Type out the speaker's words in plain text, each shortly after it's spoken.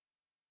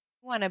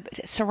want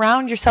to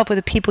surround yourself with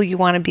the people you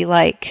want to be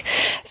like.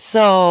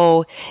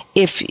 So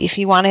if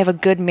you want to have a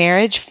good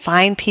marriage,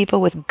 find people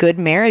with good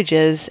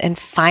marriages and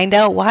find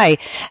out why.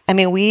 I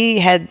mean, we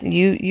had,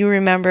 you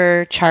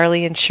remember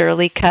Charlie and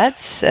Shirley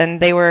Cutts,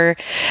 and they were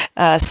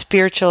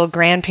spiritual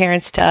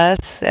grandparents to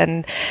us,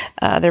 and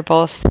they're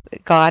both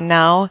gone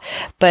now,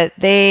 but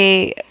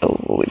they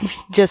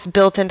just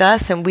built into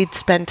us, and we'd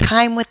spend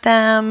time with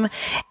them,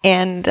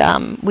 and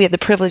we had the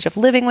privilege of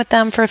living with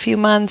them for a few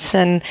months,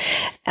 and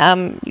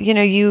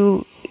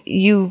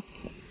you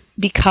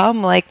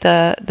become like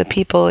the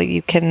people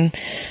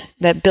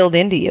that build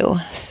into you.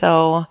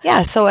 So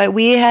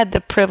we had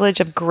the privilege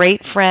of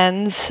great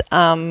friends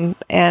and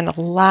a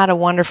lot of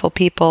wonderful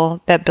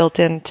people that built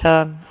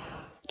into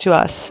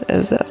us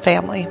as a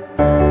family.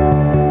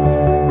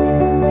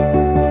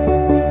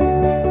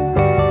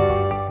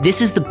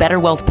 This is the Better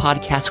Wealth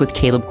Podcast with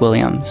Caleb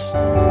Williams.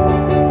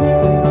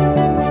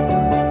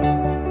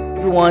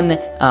 Everyone,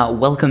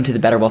 welcome to the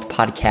Better Wealth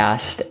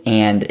Podcast,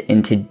 and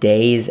in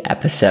today's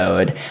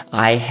episode,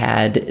 I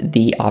had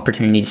the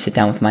opportunity to sit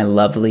down with my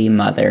lovely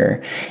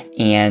mother,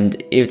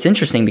 and it's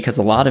interesting because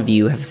a lot of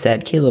you have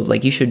said, Caleb,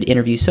 like, you should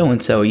interview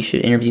so-and-so, you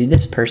should interview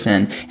this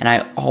person, and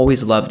I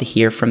always love to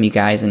hear from you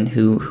guys and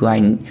who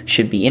I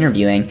should be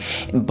interviewing,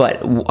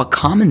 but a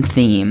common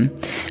theme,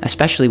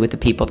 especially with the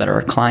people that are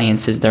our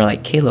clients, is they're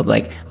like, Caleb,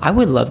 like, I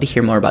would love to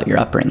hear more about your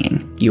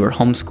upbringing. You were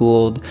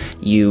homeschooled,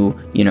 you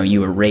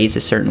were raised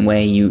a certain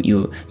way,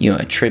 you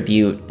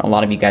attribute, a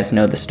lot of you guys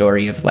know the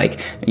story of, like,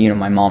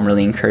 my mom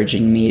really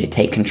encouraging me to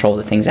take control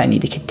of the things I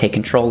need to take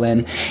control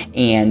in,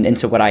 and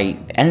so what I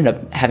ended up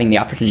having the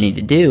opportunity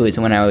to do is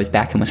when I was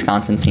back in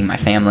Wisconsin seeing my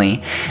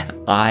family,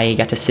 I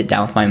got to sit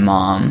down with my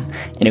mom,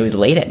 and it was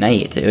late at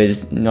night. It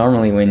was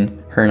normally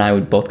when her and I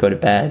would both go to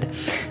bed,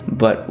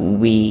 but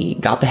we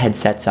got the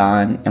headsets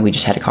on and we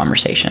just had a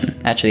conversation.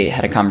 Actually,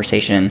 had a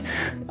conversation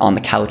on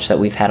the couch that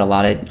we've had a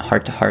lot of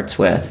heart-to-hearts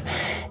with,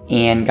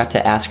 and got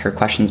to ask her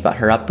questions about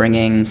her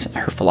upbringings,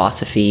 her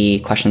philosophy,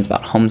 questions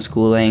about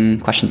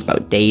homeschooling, questions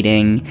about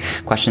dating,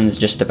 questions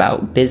just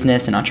about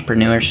business and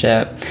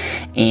entrepreneurship.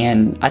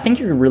 And I think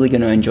you're really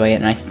going to enjoy it.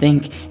 And I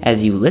think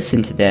as you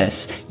listen to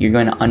this, you're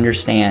going to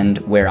understand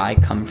where I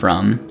come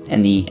from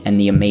and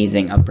the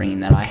amazing upbringing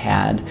that I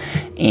had.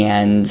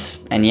 And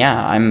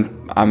yeah,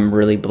 I'm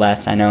really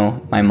blessed. I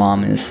know my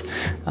mom is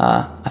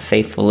a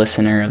faithful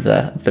listener of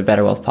the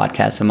Better Wealth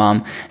Podcast. So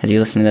Mom, as you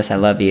listen to this, I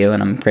love you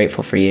and I'm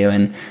grateful for you,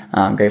 and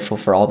I'm grateful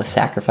for all the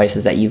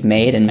sacrifices that you've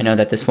made. And I know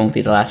that this won't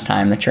be the last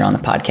time that you're on the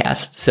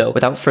podcast. So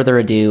without further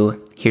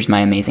ado, here's my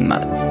amazing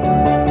mother.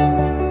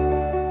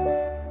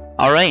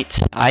 All right.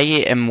 I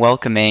am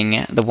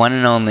welcoming the one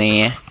and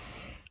only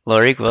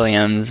Lori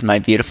Williams, my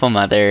beautiful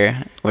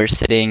mother. We're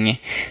sitting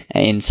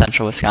in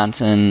central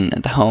Wisconsin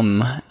at the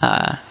home,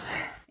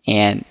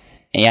 and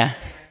yeah,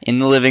 in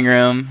the living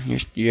room.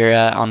 You're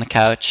on the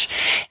couch,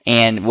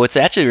 and what's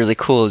actually really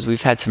cool is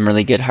we've had some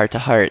really good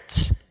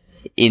heart-to-hearts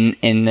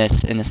in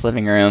this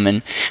living room.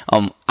 And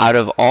out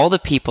of all the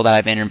people that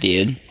I've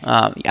interviewed,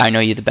 I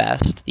know you the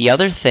best. The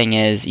other thing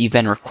is you've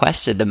been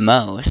requested the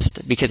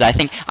most, because I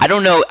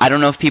don't know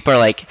if people are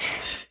like,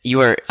 you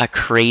are a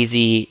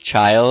crazy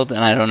child,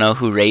 and I don't know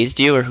who raised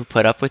you or who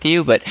put up with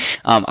you, but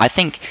I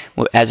think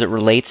as it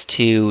relates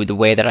to the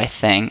way that I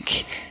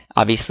think,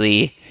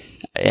 obviously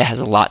it has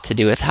a lot to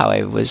do with how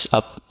I was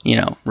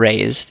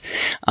raised.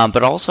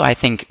 But also I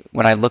think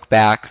when I look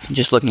back,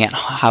 just looking at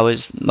how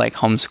is like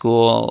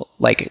homeschool,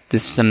 like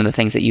some of the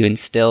things that you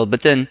instilled,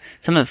 but then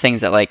some of the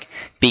things that, like,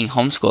 being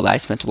homeschooled, I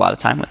spent a lot of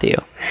time with you.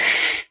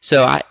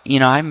 So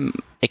I'm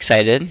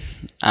excited.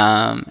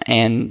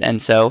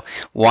 And so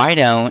why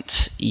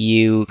don't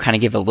you kind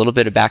of give a little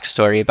bit of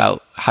backstory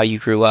about how you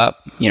grew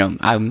up?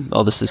 I'm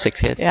oldest of 6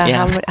 kids.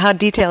 Yeah. How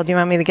detailed do you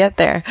want me to get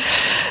there?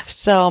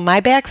 So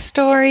my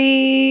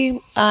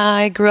backstory,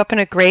 I grew up in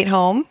a great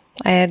home.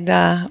 I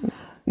had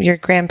your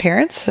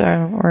grandparents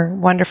or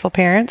wonderful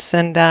parents,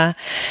 and I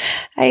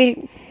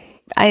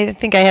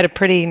think I had a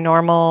pretty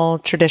normal,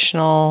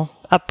 traditional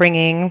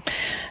upbringing.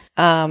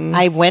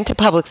 I went to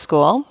public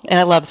school, and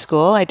I loved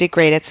school. I did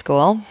great at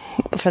school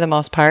for the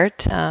most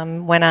part.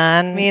 Went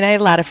on. I had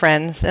a lot of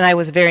friends, and I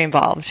was very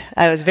involved.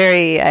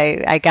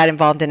 I got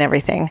involved in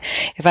everything.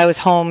 If I was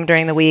home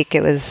during the week,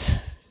 it was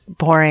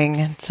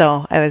boring.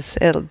 So I was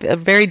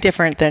very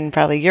different than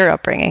probably your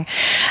upbringing.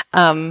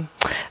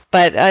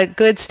 But a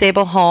good,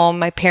 stable home.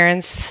 My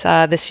parents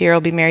this year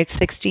will be married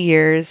 60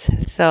 years,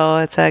 so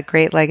it's a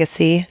great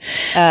legacy.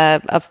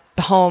 A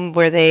home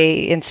where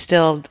they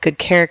instilled good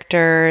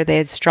character. They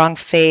had strong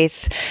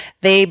faith.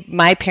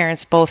 My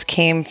parents both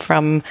came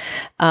from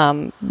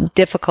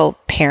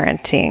difficult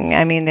parenting.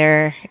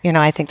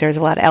 I think there's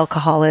a lot of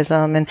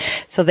alcoholism, and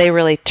so they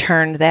really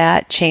changed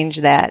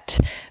that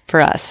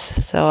for us.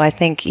 So I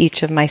think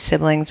each of my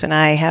siblings and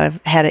I have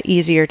had an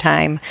easier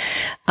time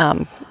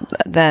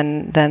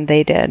than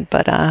they did,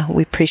 but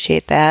we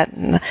appreciate that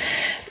and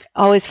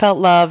always felt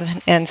loved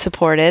and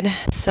supported.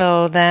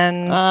 So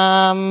then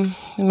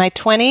in my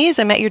 20s,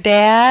 I met your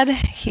dad.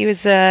 He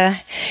was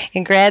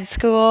in grad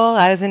school.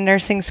 I was in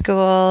nursing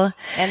school.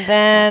 And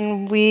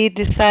then we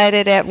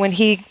decided when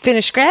he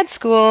finished grad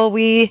school,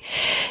 he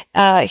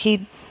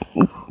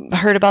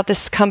heard about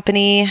this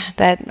company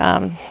that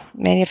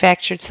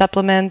manufactured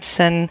supplements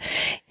and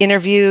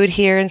interviewed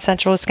here in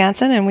central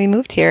Wisconsin, and we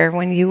moved here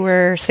when you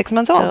were 6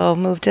 months old. So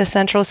moved to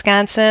central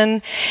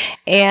Wisconsin,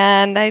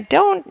 and I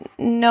don't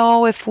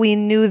know if we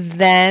knew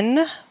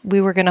then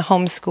we were going to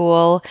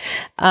homeschool.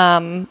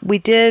 We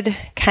did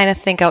kind of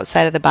think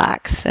outside of the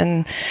box,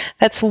 and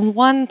that's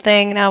one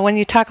thing. Now, when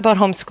you talk about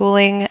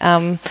homeschooling,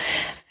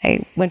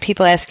 when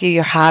people ask you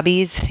your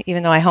hobbies,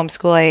 even though I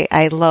homeschool,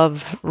 I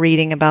love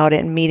reading about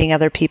it and meeting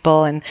other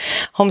people. And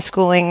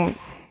homeschooling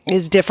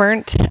is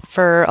different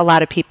for a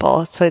lot of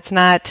people. So it's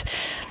not,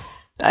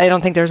 I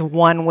don't think there's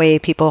one way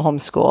people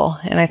homeschool.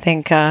 And I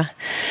think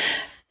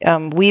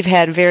we've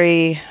had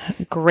very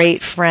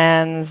great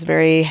friends,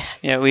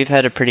 we've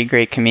had a pretty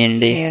great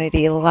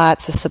community,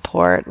 lots of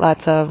support,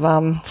 lots of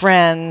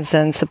friends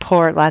and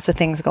support, lots of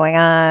things going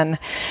on.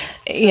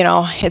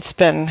 It's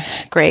been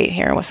great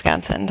here in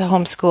Wisconsin to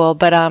homeschool,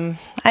 but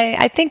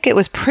I think it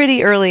was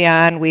pretty early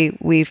on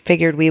we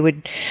figured we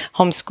would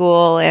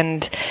homeschool,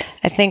 and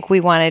I think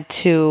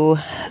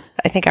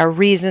our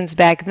reasons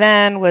back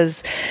then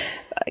was,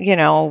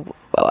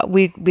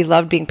 we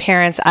loved being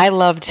parents. I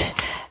loved,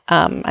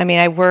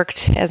 I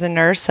worked as a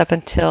nurse up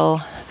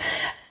until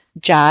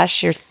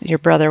Josh, your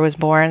brother, was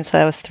born, so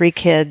that was 3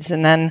 kids,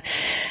 and then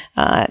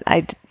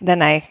I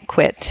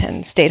quit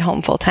and stayed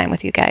home full time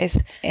with you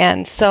guys.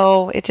 And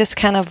so it just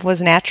kind of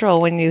was natural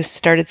when you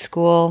started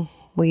school.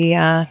 We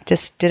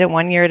just did it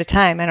 1 year at a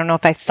time. I don't know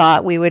if I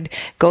thought we would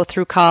go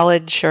through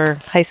college or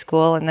high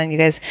school and then you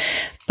guys,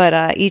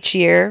 but each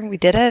year we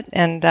did it,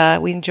 and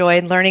we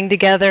enjoyed learning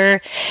together.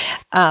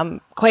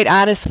 Quite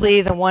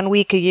honestly, the 1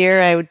 week a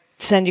year I would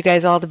send you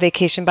guys all to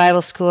Vacation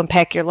Bible School and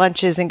pack your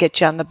lunches and get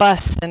you on the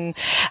bus. And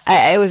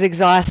it was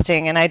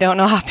exhausting, and I don't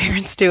know how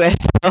parents do it.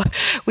 So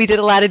we did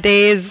a lot of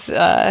days,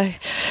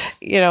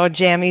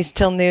 jammies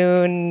till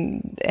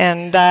noon.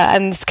 And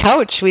on this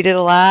couch, we did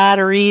a lot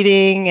of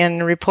reading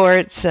and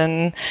reports.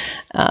 And,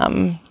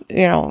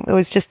 it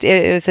was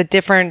a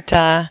different,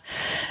 we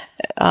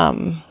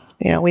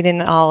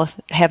didn't all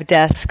have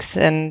desks.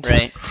 And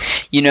right.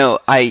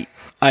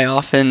 I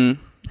often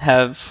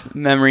have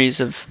memories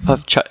of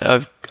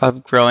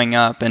growing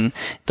up, and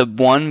the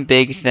one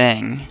big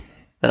thing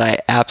that I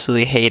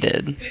absolutely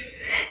hated,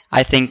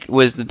 I think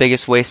was the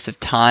biggest waste of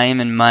time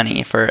and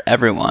money for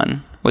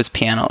everyone, was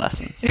piano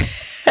lessons.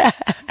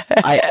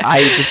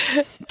 I just,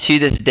 to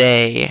this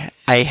day,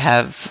 I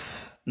have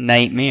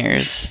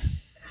nightmares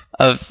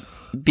of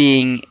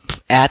being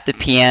at the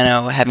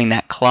piano, having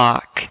that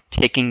clock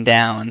ticking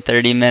down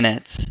 30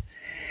 minutes.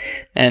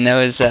 And it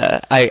was,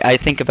 I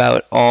think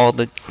about all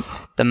the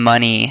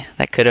money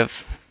that could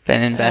have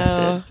been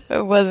invested.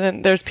 It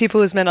wasn't. There's people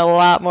who spend a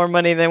lot more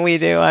money than we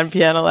do on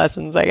piano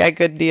lessons. I got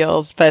good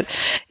deals, but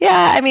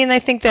yeah, I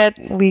think that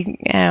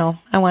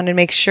I wanted to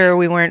make sure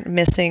we weren't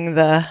missing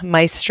the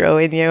maestro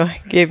in you,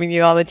 giving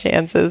you all the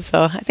chances.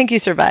 So I think you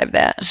survived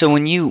that. So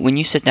when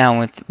you sit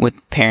down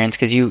with parents,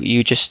 because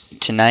you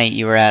just tonight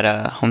you were at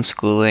a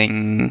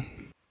homeschooling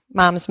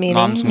mom's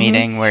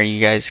meeting where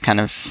you guys kind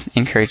of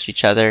encourage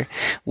each other.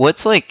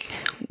 What's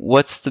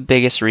the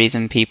biggest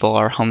reason people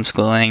are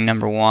homeschooling,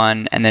 number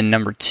one, and then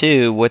number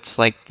two, what's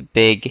the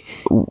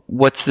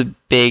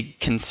big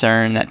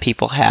concern that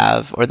people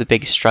have, or the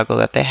big struggle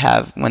that they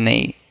have when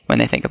they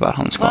think about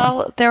homeschooling?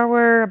 Well, there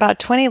were about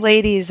 20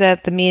 ladies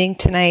at the meeting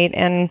tonight,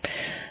 and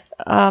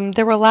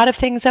there were a lot of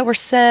things that were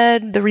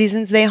said, the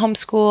reasons they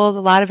homeschooled.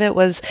 A lot of it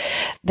was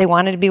they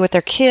wanted to be with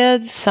their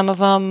kids. Some of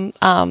them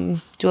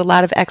do a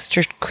lot of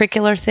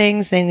extracurricular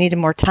things. They needed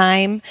more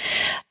time.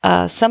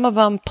 Some of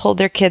them pulled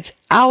their kids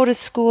out of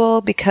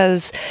school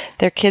because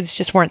their kids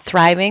just weren't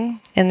thriving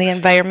in the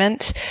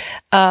environment.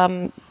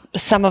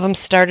 Some of them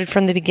started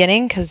from the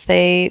beginning because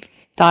they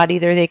thought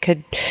either they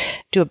could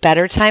do a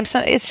better time.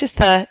 So it's just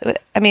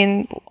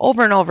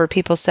over and over,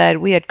 people said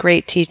we had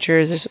great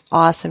teachers. There's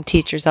awesome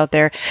teachers out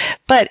there,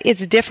 but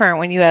it's different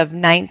when you have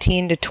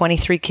 19 to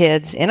 23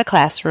 kids in a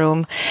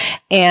classroom,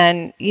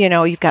 and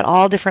you've got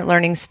all different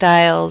learning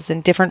styles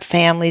and different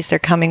families they're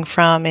coming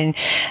from, and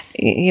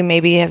you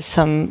maybe have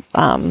some,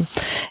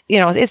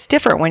 it's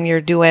different when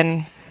you're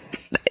doing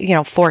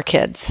 4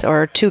 kids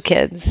or 2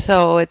 kids.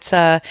 So it's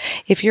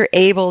if you're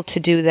able to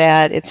do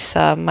that, it's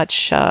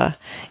much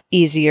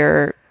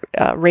easier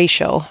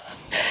ratio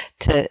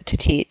to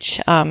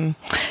teach.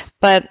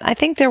 But I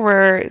think there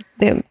were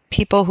the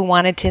people who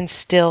wanted to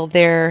instill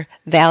their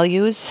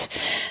values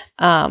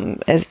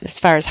as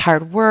far as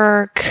hard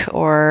work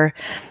or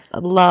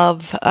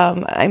love.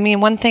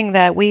 One thing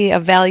that a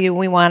value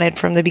we wanted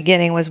from the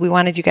beginning was we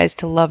wanted you guys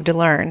to love to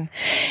learn.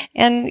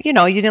 And, you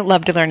didn't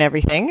love to learn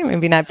everything,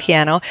 maybe not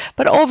piano,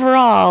 but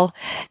overall,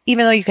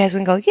 even though you guys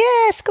wouldn't go,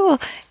 yeah, school,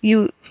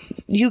 you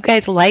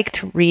guys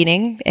liked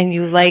reading and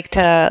you liked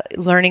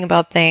learning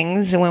about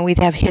things. And when we'd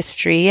have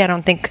history, I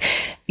don't think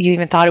you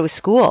even thought it was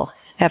school.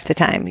 half the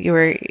time. You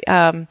were,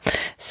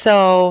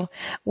 so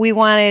we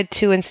wanted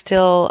to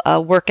instill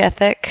a work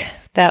ethic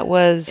that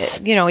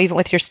was, even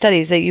with your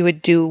studies, that you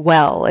would do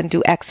well and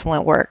do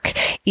excellent work,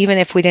 even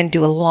if we didn't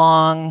do a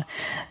long,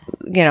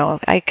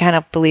 I kind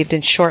of believed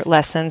in short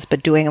lessons,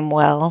 but doing them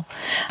well.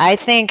 I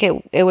think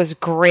it was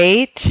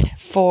great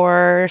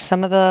for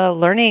some of the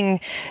learning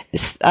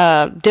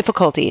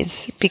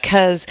difficulties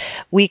because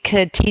we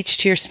could teach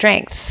to your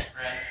strengths.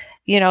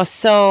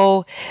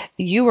 So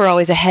you were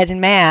always ahead in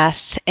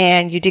math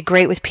and you did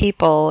great with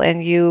people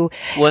and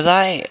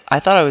I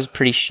thought I was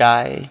pretty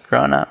shy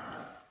growing up,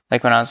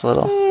 like when I was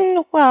little.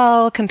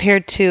 Well,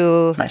 compared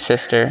to my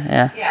sister,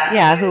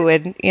 yeah, who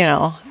would,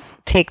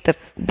 take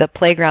the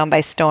playground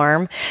by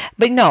storm.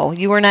 But no,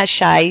 you were not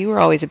shy. You were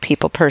always a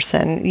people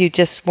person. You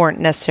just weren't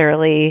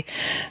necessarily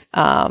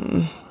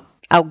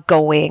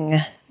outgoing.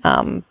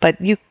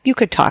 But you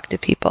could talk to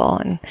people,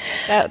 and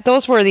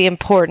those were the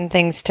important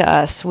things to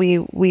us. We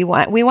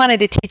wanted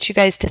to teach you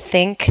guys to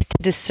think, to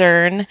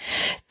discern,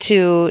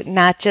 to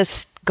not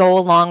just go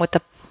along with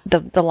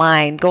the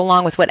line, go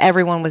along with what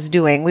everyone was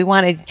doing. We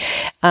wanted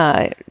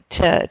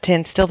to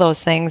instill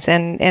those things,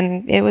 and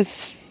it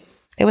was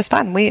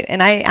fun.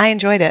 I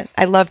enjoyed it.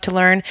 I love to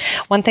learn.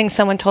 One thing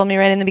someone told me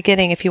right in the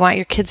beginning: if you want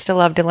your kids to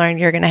love to learn,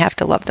 you're going to have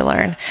to love to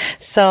learn.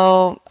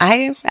 So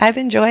I've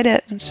enjoyed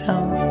it.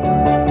 So.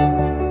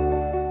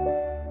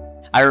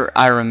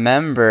 I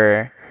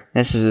remember,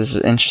 this is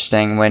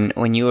interesting,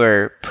 when you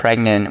were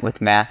pregnant with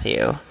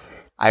Matthew,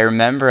 I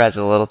remember as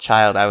a little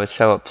child I was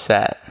so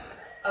upset.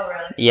 Oh,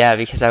 really? Yeah,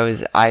 because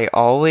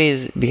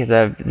because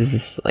I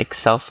was like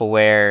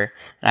self-aware,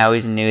 and I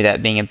always knew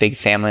that being a big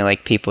family,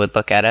 like people would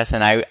look at us,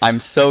 and I'm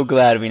so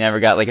glad we never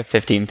got like a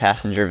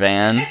 15-passenger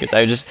van,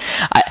 because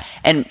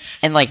and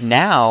like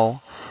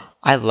now,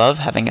 I love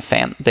having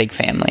a big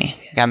family.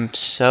 I'm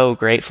so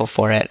grateful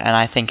for it, and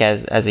I think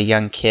as a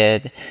young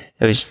kid,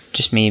 it was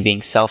just me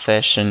being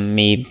selfish and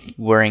me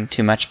worrying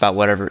too much about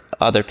whatever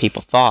other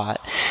people thought.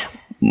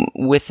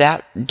 With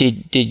that,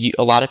 did you,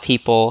 a lot of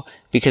people,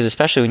 because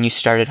especially when you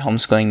started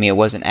homeschooling me, it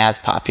wasn't as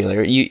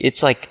popular.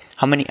 It's like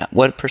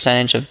what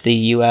percentage of the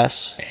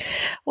U.S.?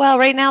 Well,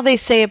 right now they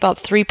say about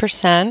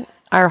 3%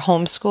 are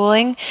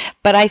homeschooling,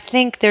 but I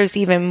think there's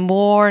even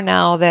more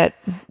now the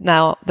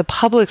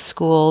public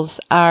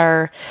schools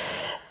are,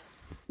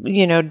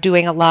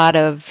 doing a lot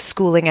of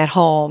schooling at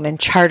home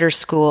and charter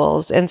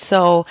schools. And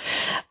so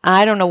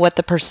I don't know what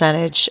the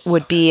percentage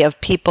would be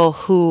of people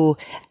who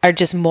are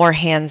just more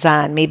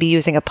hands-on, maybe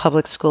using a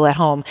public school at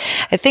home.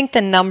 I think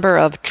the number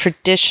of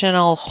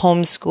traditional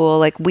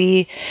homeschool, like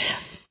we,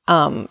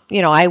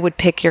 I would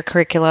pick your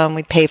curriculum,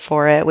 we'd pay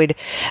for it,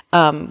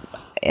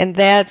 and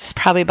that's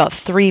probably about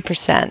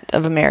 3%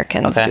 of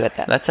Americans do it.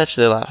 That's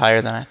actually a lot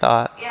higher than I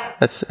thought. Yeah.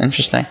 That's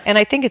interesting. And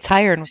I think it's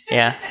higher.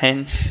 Yeah,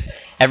 and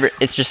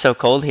it's just so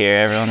cold here.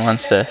 Everyone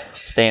wants to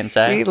stay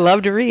inside. We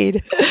love to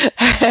read.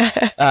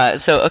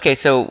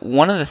 So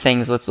one of the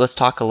things, let's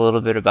talk a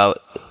little bit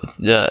about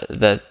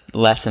the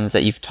lessons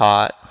that you've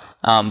taught.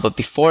 But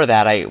before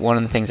that, one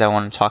of the things I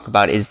want to talk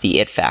about is the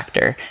it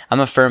factor. I'm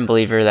a firm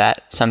believer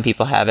that some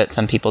people have it,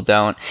 some people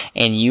don't.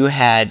 And you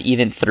had,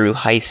 even through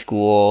high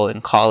school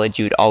and college,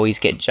 you'd always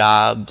get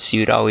jobs.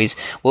 You'd always,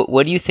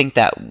 what do you think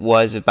that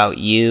was about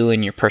you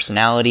and your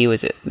personality?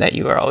 Was it that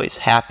you were always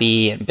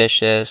happy,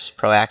 ambitious,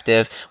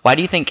 proactive? Why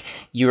do you think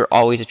you were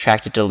always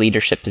attracted to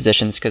leadership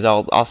positions? Because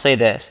I'll say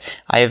this,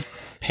 I have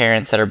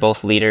parents that are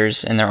both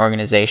leaders in their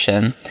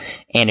organization.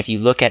 And if you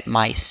look at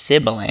my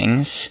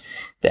siblings,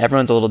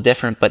 everyone's a little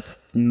different, but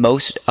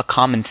a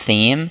common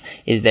theme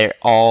is they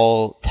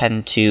all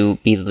tend to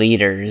be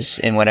leaders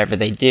in whatever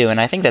they do,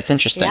 and I think that's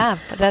interesting. Yeah,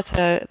 that's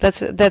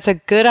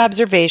a good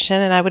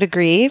observation, and I would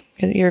agree.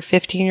 Your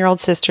 15-year-old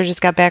sister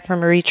just got back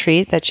from a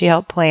retreat that she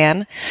helped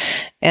plan,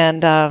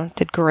 and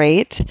did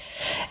great.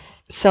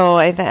 So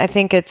I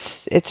think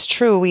it's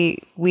true.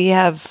 We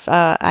have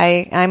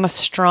I'm a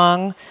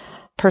strong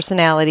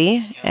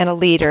personality and a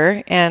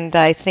leader, and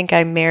I think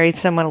I married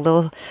someone a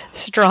little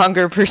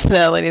stronger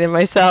personality than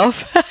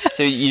myself.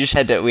 So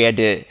we had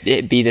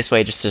to be this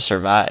way just to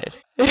survive.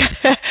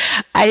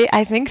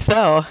 I think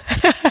so.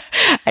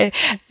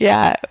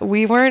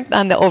 We weren't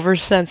on the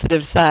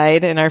oversensitive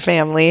side in our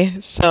family,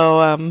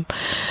 so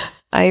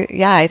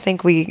I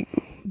think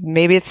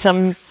maybe it's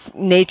some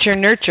nature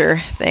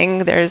nurture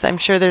thing. I'm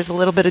sure there's a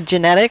little bit of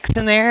genetics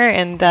in there,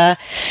 and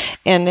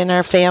in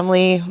our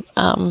family,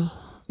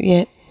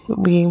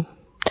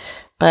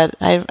 but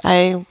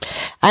I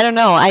don't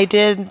know. I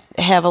did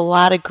have a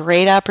lot of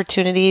great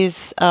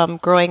opportunities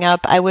growing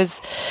up. I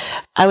was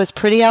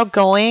pretty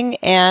outgoing,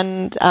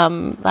 and a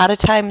lot of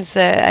times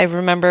I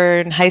remember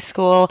in high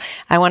school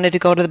I wanted to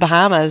go to the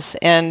Bahamas,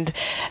 and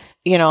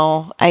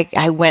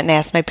I went and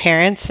asked my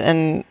parents,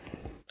 and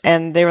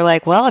they were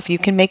like, well, if you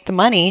can make the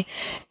money.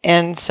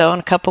 And so in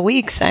a couple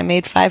weeks I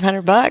made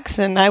 $500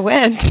 and I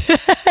went.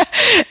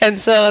 And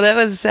so that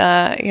was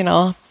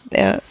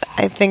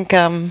I think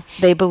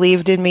they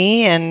believed in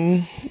me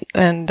and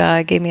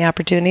gave me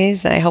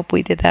opportunities. I hope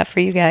we did that for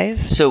you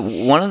guys. So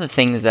one of the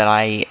things that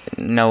I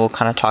know we'll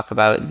kind of talk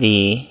about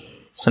the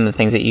some of the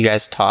things that you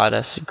guys taught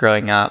us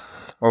growing up,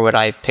 or what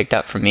I picked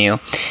up from you,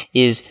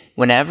 is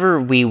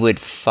whenever we would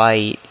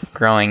fight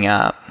growing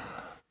up,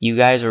 you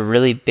guys were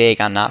really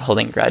big on not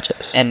holding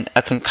grudges. And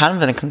kind of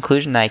the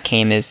conclusion that I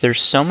came is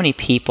there's so many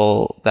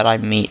people that I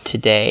meet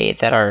today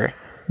that are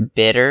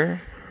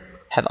bitter,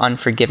 have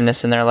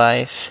unforgiveness in their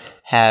life,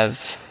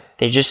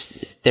 they're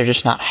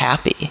just not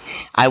happy.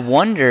 I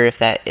wonder if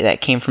that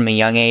came from a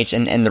young age,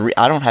 and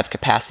I don't have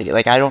capacity.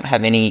 Like, I don't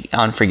have any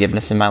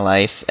unforgiveness in my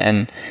life,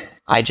 and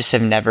I just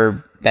have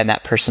never been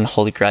that person to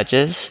hold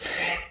grudges.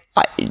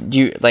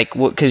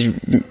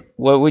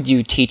 What would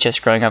you teach us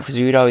growing up? Because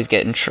we would always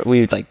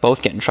we would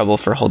both get in trouble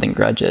for holding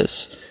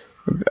grudges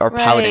or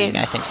pouting,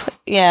 I think.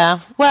 Yeah.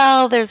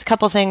 Well, there's a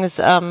couple things,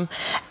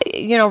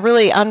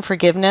 really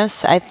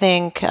unforgiveness. I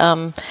think,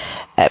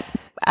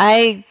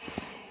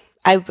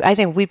 I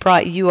think we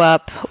brought you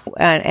up,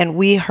 and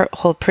we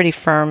hold pretty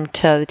firm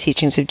to the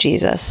teachings of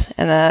Jesus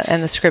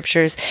and the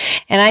scriptures.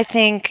 And I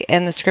think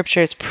in the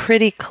scripture it's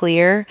pretty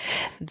clear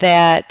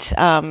that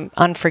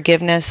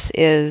unforgiveness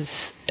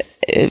is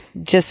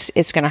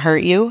it's going to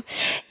hurt you.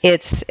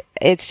 It's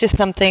just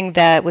something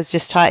that was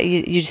just taught.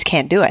 You just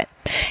can't do it.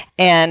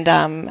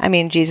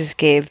 And Jesus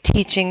gave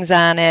teachings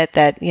on it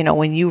that,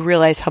 when you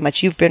realize how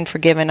much you've been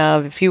forgiven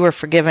of, if you were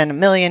forgiven $1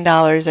 million,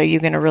 are you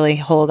going to really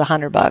hold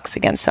 $100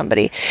 against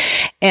somebody?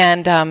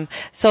 And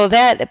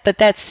but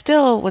that's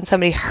still, when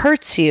somebody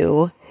hurts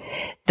you,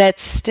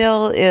 that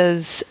still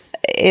is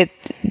it.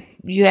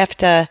 You have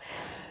to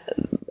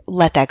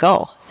let that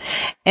go.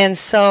 And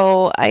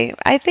so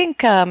I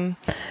think that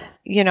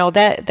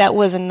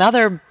was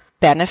another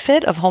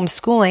benefit of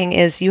homeschooling,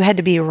 is you had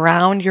to be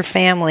around your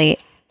family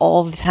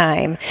all the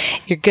time.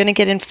 You're going to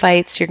get in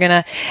fights. You're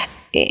going to,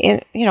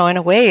 in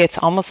a way, it's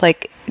almost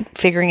like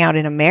figuring out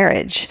in a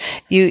marriage.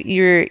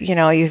 You're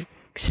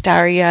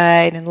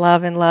starry-eyed and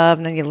love,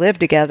 and then you live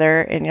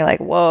together and you're like,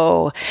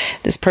 whoa,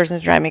 this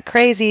person's driving me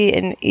crazy.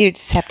 And you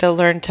just have to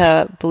learn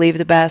to believe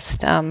the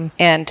best,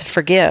 and to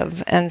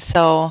forgive. And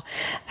so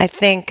I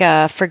think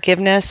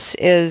forgiveness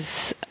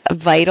is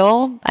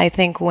vital. I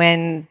think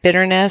when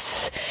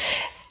bitterness,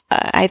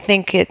 I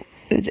think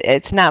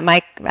it's not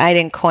I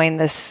didn't coin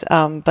this,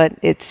 but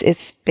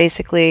it's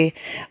basically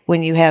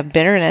when you have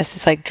bitterness,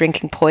 it's like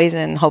drinking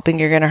poison, hoping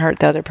you're going to hurt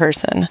the other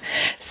person.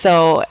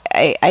 So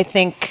I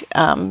think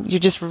you're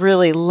just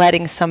really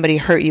letting somebody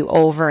hurt you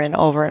over and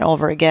over and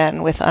over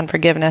again with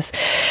unforgiveness.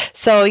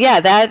 So yeah,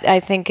 that I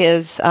think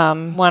is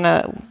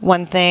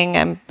one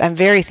thing. I'm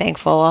very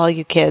thankful all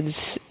you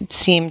kids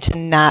seem to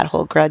not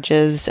hold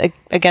grudges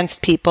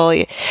against people.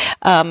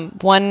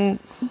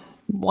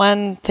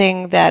 One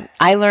thing that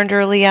I learned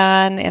early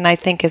on, and I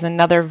think is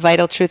another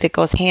vital truth that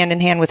goes hand in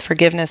hand with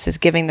forgiveness, is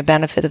giving the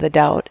benefit of the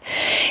doubt.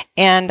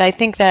 And I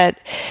think that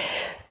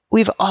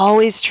we've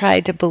always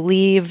tried to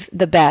believe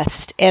the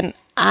best. And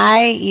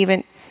I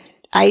even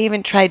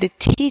tried to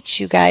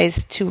teach you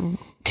guys to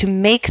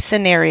make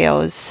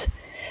scenarios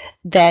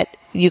that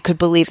you could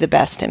believe the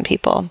best in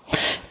people.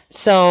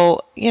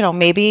 So,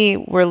 maybe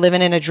we're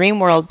living in a dream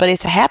world, but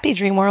it's a happy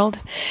dream world,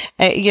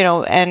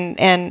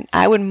 and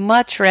I would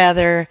much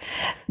rather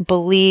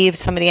believe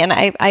somebody. And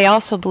I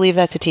also believe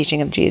that's a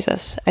teaching of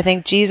Jesus. I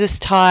think Jesus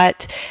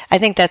taught, I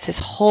think that's his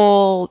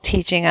whole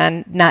teaching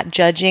on not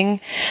judging,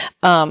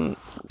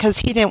 because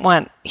he didn't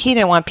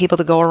want people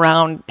to go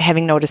around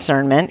having no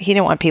discernment. He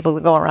didn't want people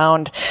to go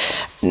around,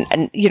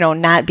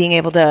 not being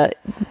able to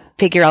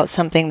figure out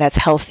something that's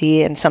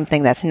healthy and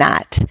something that's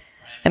not.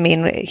 I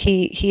mean,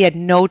 he had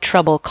no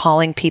trouble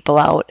calling people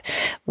out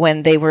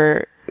when they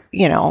were,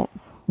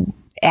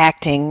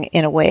 acting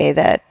in a way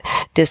that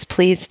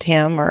displeased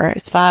him or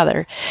his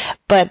Father.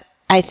 But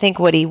I think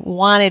what he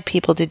wanted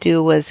people to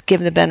do was give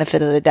the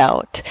benefit of the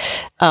doubt,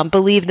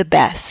 believe the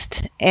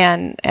best,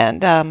 and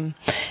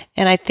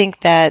I think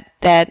that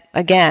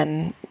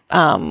again,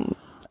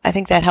 I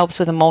think that helps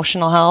with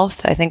emotional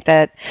health. I think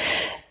that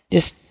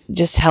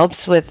just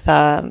helps with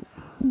a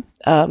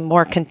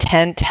more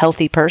content,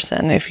 healthy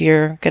person if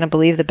you're going to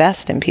believe the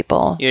best in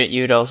people.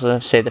 You would also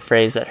say the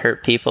phrase that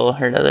hurt people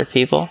hurt other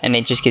people, and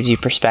it just gives you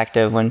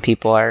perspective when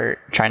people are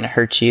trying to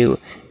hurt you,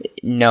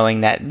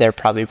 knowing that they're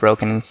probably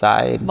broken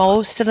inside.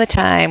 Most of the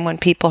time when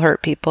people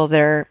hurt people,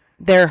 they're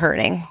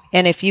hurting.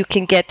 And if you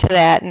can get to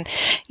that, and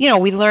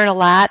we learn a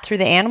lot through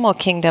the animal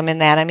kingdom in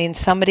that. I mean,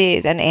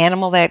 an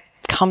animal that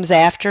comes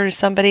after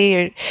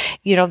somebody,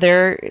 or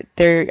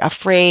they're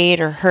afraid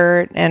or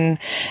hurt, and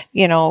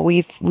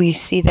we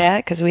see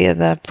that because we have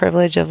the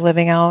privilege of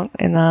living out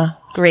in the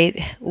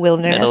great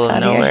wilderness middle of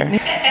out nowhere.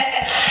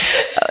 Here.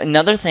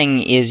 Another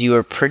thing is you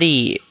were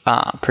pretty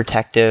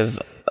protective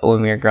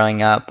when we were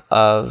growing up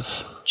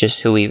of just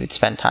who we would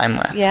spend time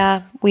with.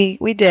 Yeah, we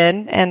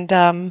did, and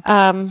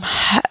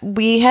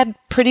we had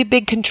pretty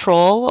big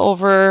control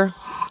over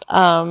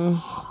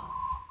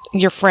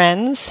your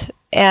friends.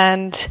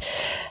 And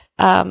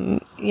I'm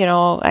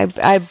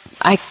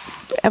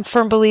a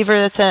firm believer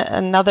that's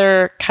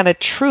another kind of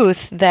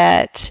truth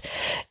that,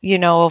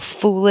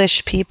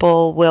 foolish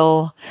people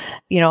will,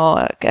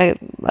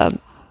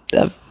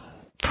 a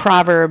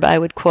proverb I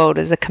would quote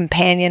is, a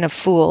companion of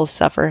fools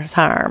suffers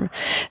harm.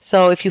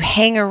 So if you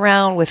hang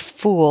around with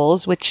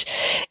fools, which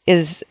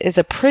is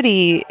a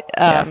pretty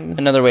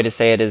another way to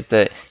say it is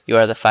that you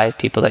are the 5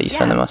 people that you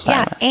spend the most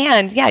time with.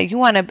 And you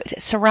want to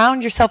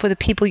surround yourself with the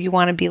people you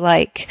want to be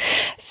like.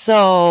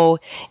 So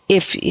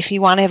if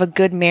you want to have a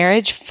good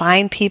marriage,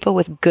 find people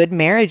with good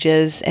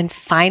marriages and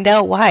find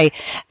out why.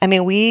 I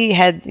mean, we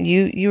had,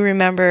 you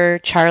remember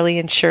Charlie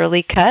and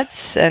Shirley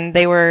Cutts, and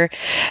they were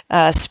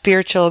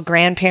spiritual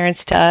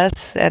grandparents to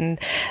us, and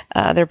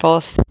they're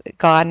both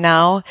gone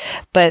now,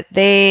 but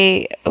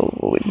they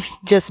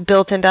just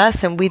built into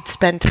us, and we'd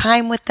spend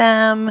time with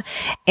them,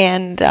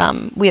 and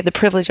we had the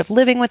privilege of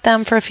living with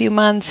them for a few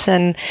months,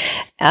 and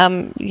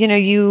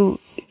you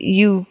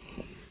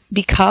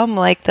become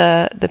like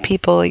the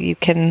people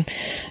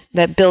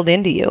that build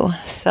into you.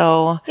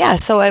 So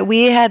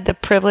we had the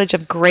privilege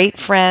of great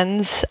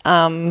friends,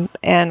 and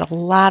a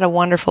lot of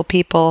wonderful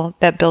people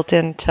that built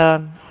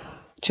into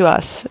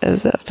us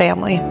as a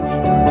family.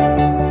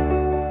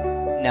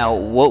 Now,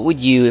 what would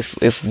you,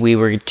 if we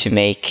were to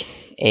make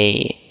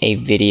a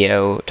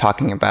video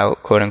talking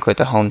about, quote unquote,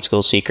 the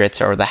homeschool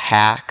secrets or the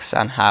hacks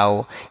on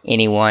how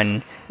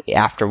anyone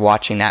after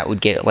watching that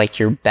would get like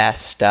your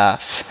best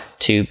stuff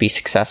to be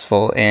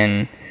successful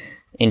in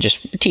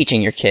just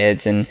teaching your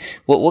kids, and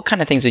what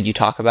kind of things would you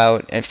talk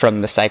about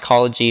from the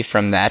psychology,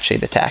 from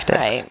the tactics?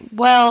 Right.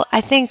 Well,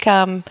 I think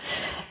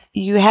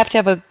you have to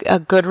have a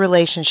good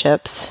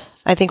relationships.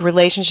 I think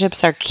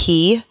relationships are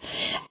key,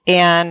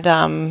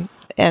 and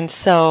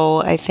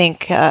so I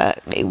think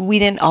we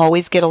didn't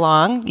always get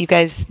along. You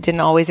guys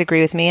didn't always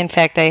agree with me. In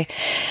fact, I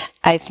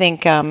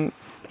think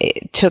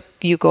it took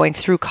you going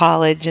through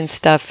college and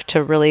stuff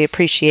to really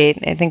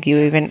appreciate. I think you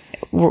even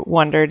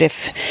wondered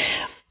if.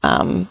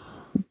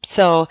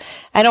 So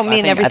I don't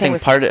mean everything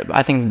was.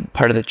 I think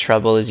part of the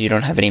trouble is you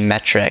don't have any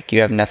metric.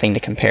 You have nothing to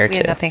compare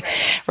to. Nothing,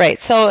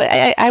 right? So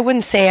I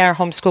wouldn't say our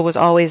homeschool was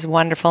always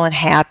wonderful and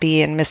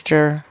happy and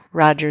Mr.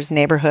 Rogers'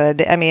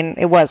 neighborhood. I mean,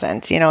 it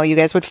wasn't. You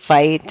guys would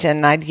fight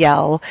and I'd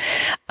yell,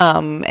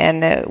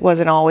 and it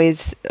wasn't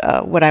always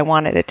what I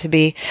wanted it to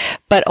be.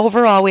 But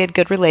overall, we had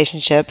good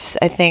relationships.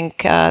 I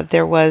think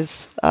there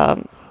was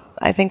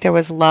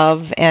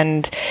love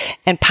and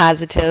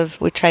positive.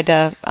 We tried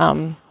to,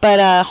 but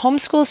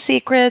homeschool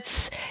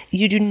secrets,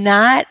 you do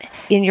not,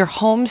 in your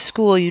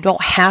homeschool, you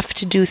don't have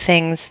to do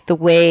things the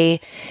way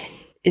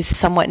is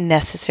somewhat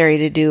necessary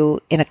to do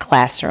in a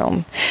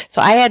classroom.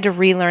 So I had to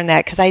relearn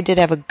that because I did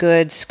have a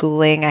good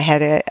schooling. I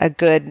had a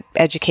good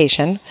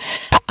education.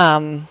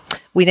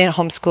 We didn't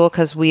homeschool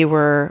because we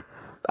were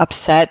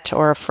upset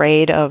or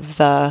afraid of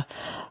the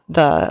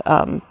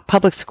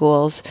public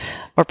schools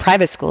or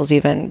private schools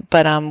even,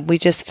 but we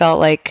just felt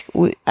like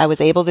I was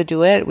able to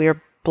do it. We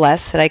were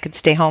blessed that I could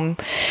stay home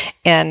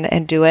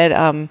and do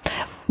it.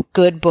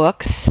 Good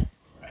books.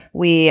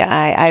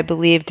 I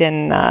believed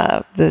in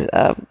a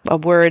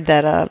word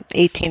that a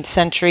 18th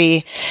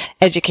century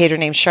educator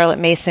named Charlotte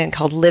Mason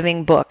called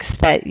living books,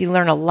 that you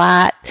learn a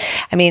lot.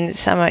 I mean,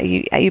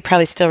 you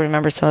probably still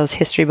remember some of those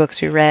history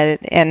books we read,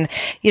 and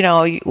you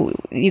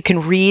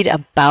can read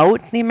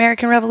about the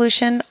American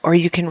Revolution or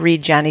you can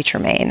read Johnny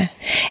Tremain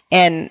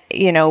and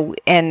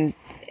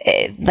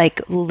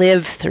like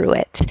live through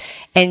it.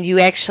 And you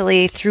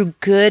actually, through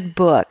good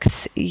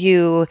books,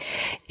 you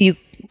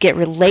get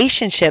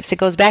relationships. It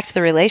goes back to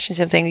the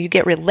relationship thing. You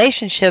get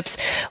relationships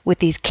with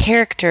these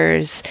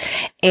characters.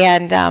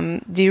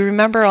 And do you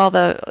remember all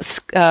the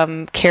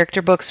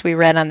character books we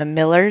read on the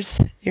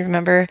Millers? You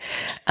remember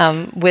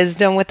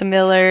Wisdom with the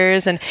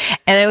Millers? And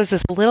it was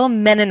this little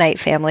Mennonite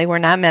family. We're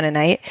not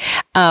Mennonite.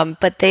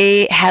 But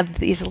they have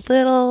these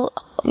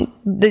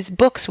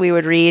books we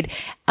would read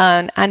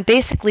on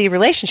basically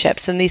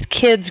relationships and these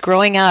kids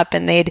growing up,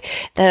 and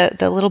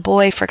the little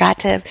boy forgot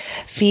to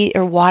feed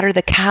or water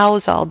the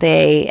cows all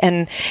day,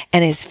 and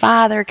his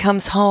father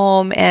comes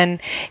home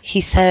and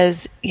he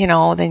says,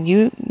 then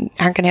you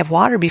aren't going to have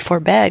water before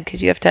bed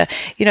because you have to,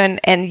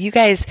 and you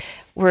guys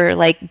were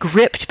like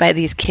gripped by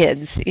these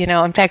kids.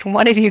 In fact,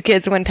 one of you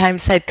kids one time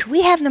said, could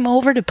we have them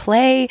over to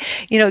play?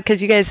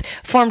 Because you guys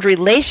formed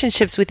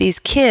relationships with these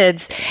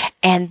kids,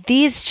 and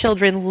these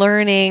children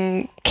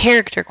learning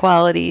character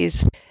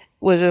qualities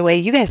was the way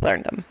you guys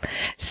learned them.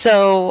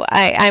 So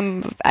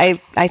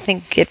I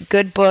think get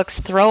good books,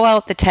 throw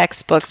out the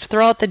textbooks,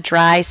 throw out the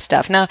dry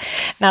stuff. Now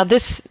our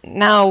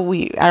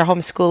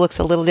homeschool looks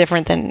a little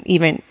different than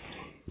even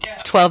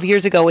 12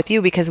 years ago with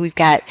you, because we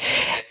got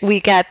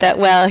that.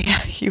 Well,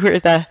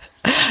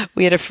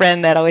 we had a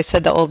friend that always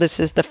said the oldest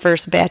is the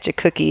first batch of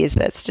cookies.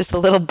 That's just a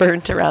little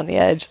burnt around the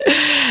edge.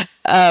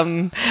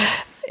 But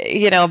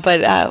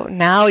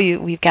now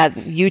we've got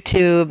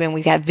YouTube and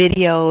we've got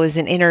videos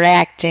and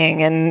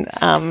interacting, and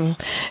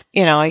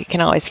you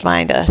can always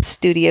find a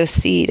Studio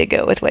C to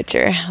go with what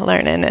you're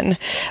learning.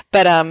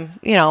 But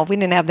we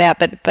didn't have that,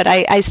 but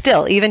I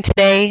still, even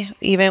today,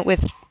 even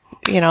with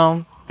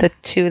the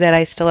two that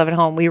I still have at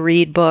home, we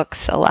read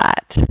books a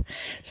lot.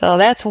 So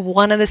that's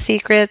one of the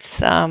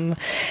secrets.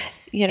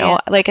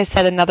 like I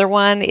said, another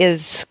one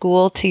is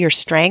school to your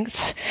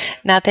strengths.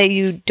 Not that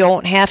you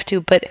don't have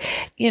to, but,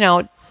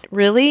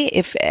 really,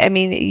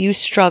 you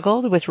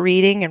struggled with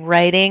reading and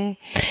writing.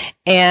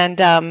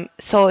 And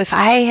so if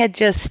I had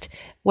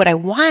what I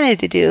wanted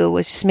to do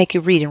was just make you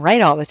read and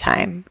write all the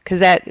time, because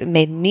that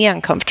made me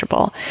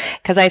uncomfortable,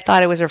 because I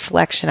thought it was a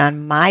reflection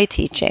on my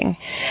teaching.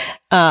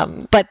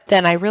 But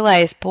then I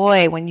realized,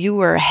 boy, when you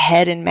were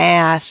ahead in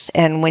math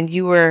and when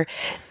you were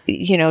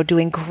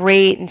doing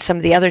great and some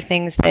of the other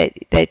things that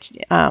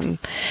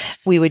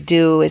we would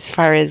do, as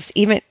far as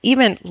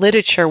even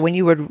literature, when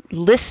you would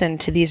listen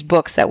to these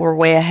books that were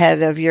way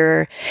ahead of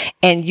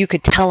and you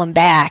could tell them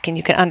back and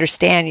you can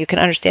understand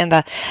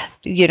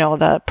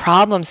the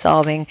problem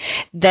solving,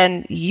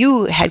 then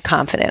you had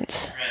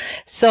confidence.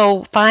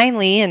 So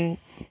finally in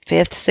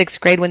 5th, 6th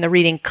grade, when the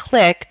reading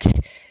clicked,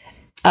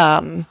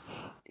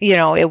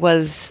 it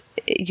was,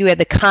 you had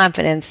the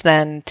confidence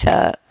then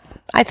to,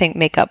 I think,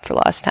 make up for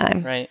lost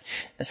time. Right.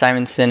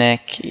 Simon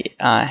Sinek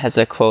has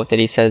a quote that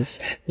he says,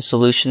 "The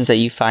solutions that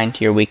you find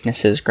to your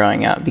weaknesses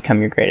growing up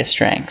become your greatest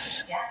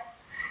strengths." Yeah.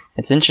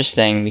 It's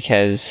interesting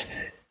because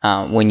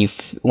when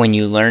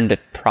you learn to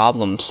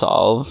problem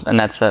solve, and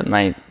that's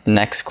my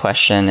next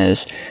question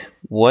is,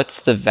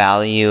 what's the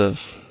value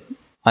of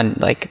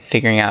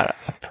figuring out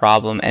a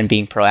problem and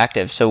being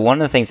proactive? So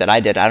one of the things that I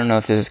did, I don't know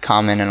if this is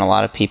common in a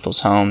lot of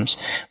people's homes,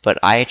 but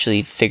I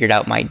actually figured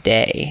out my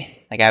day.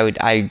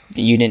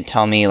 You didn't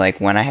tell me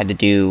when I had to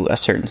do a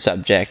certain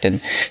subject,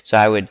 and so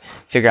I would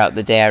figure out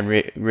the day. I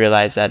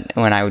realized that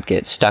when I would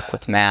get stuck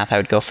with math, I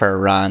would go for a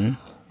run,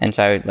 and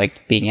so I would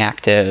being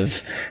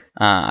active.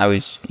 I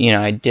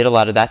did a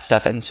lot of that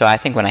stuff, and so I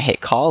think when I hit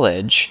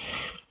college,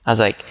 I was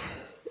like,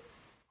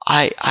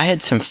 I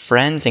had some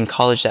friends in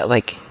college that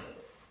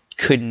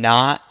could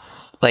not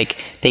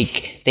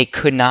they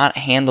could not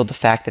handle the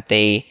fact that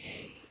they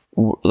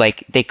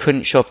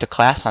couldn't show up to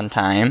class on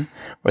time,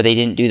 or they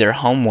didn't do their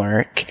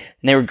homework,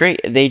 and they were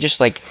great. They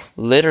just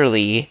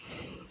literally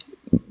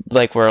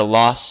were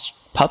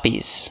lost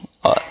puppies.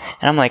 And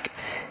I'm like,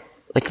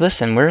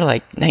 listen, we're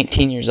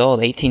 19 years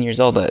old, 18 years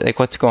old.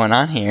 What's going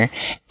on here?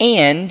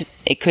 And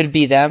it could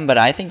be them, but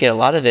I think a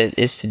lot of it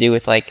is to do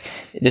with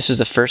this was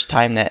the first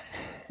time that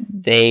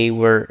they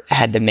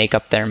had to make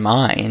up their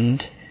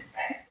mind.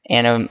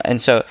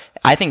 And so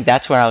I think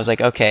that's where I was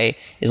okay,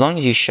 as long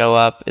as you show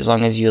up, as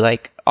long as you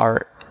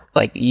are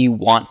you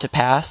want to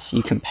pass,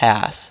 you can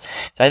pass.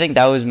 So I think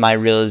that was my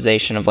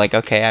realization of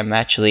okay, I'm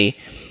actually,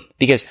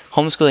 because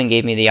homeschooling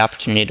gave me the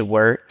opportunity to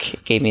work,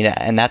 gave me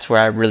that, and that's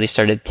where I really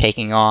started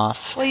taking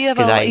off. Well, you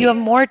have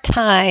more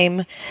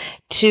time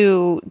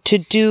to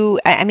do.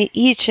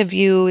 Each of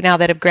you now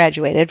that have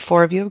graduated,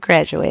 4 of you have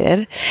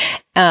graduated,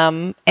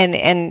 and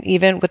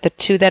even with the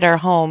 2 that are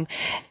home,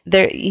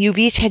 you've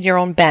each had your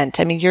own bent.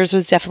 Yours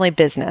was definitely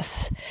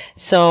business,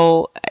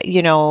 so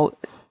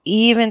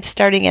even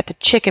starting at the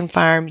chicken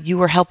farm, you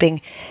were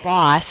helping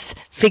boss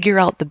figure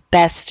out the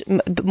best,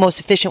 most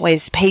efficient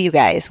ways to pay you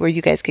guys, where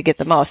you guys could get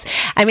the most.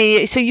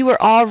 So you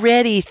were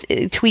already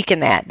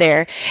tweaking that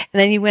there. And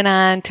then you went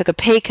on, took a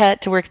pay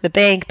cut to work at the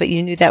bank, but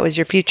you knew that was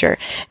your future.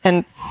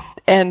 And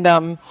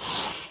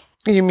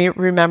you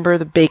remember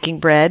the baking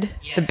bread,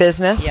 yes. The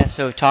business? Yeah,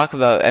 so talk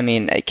about,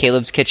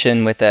 Caleb's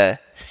Kitchen with a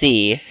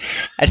C.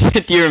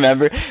 Do you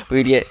remember?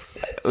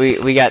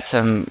 We got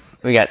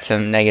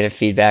some negative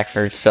feedback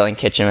for spelling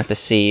kitchen with a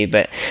C,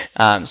 but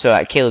so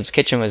at Caleb's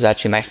Kitchen was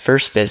actually my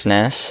first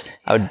business.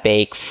 I would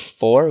bake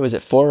 4 or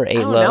 8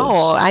 loaves?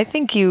 No, I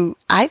think you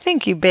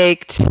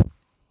baked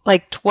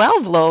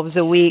 12 loaves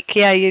a week.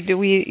 Yeah,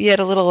 you had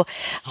a little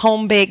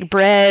home baked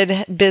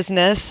bread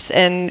business,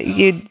 and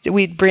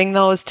we'd bring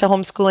those to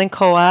Homeschooling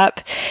Co-op,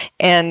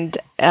 and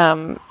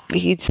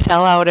you'd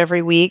sell out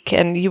every week,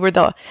 and you were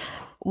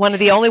one of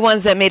the only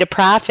ones that made a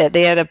profit.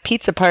 They had a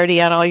pizza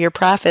party on all your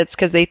profits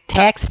because they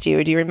taxed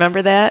you. Do you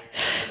remember that?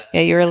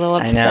 Yeah, you were a little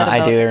upset.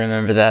 I do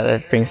remember that.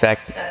 That brings back.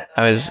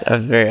 I was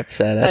very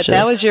upset. But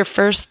that was your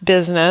first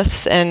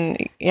business,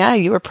 and yeah,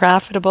 you were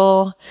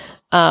profitable.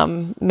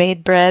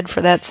 Made bread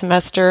for that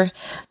semester.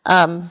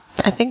 I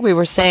think we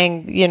were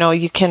saying,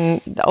 you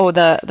can.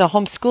 The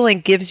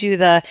homeschooling gives you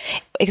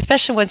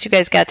especially once you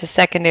guys got to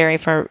secondary,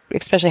 for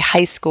especially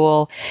high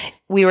school.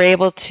 We were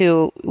able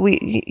to,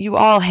 you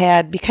all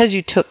had, because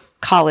you took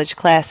college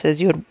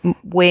classes, you had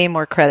way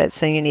more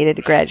credits than you needed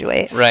to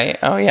graduate. Right.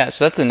 Oh, yeah.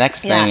 So that's the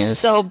next thing is.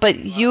 So,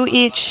 but you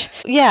each,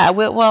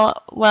 we'll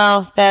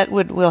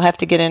have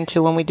to get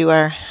into when we do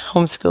our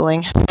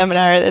homeschooling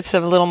seminar. It's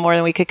a little more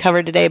than we could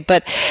cover today.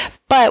 But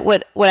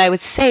what I would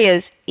say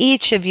is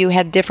each of you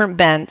had different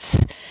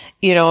bents.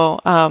 Your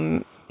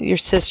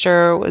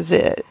sister was,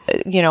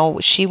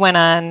 she went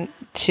on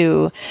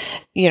to,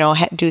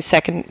 do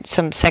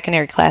some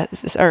secondary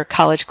classes or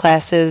college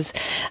classes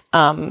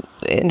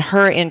in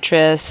her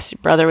interests.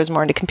 Brother was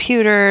more into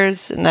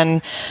computers, and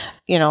then,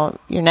 your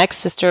next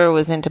sister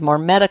was into more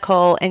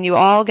medical, and you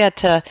all got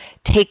to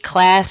take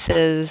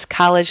classes,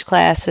 college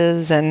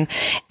classes, and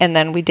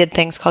then we did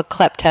things called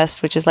CLEP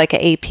test, which is like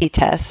an AP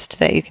test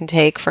that you can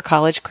take for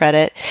college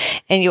credit,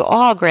 and you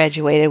all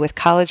graduated with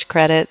college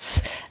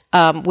credits.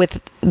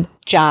 with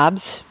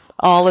jobs.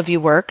 All of you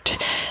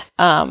worked.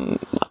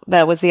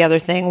 That was the other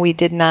thing. We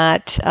did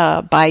not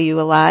buy you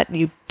a lot.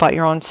 You bought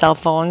your own cell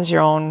phones,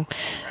 your own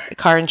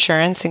car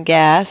insurance and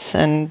gas,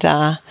 and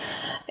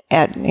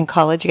in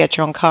college you got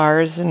your own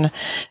cars. And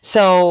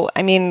so,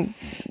 I mean,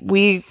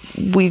 we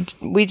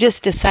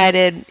just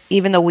decided,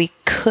 even though we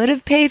could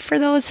have paid for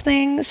those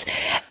things,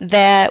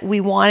 that we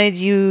wanted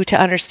you to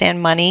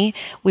understand money.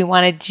 We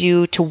wanted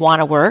you to want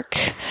to work,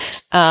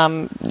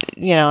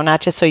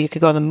 not just so you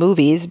could go to the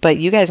movies, but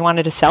you guys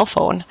wanted a cell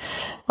phone.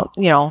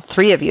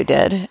 3 of you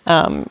did.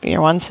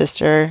 Your one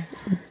sister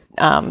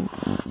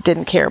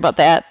didn't care about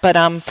that, but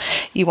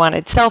you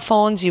wanted cell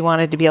phones, you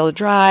wanted to be able to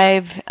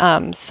drive,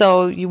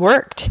 so you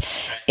worked.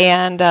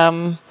 And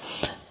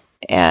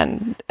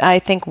I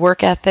think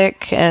work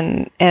ethic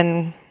and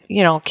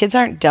kids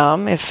aren't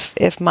dumb.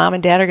 If mom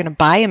and dad are going to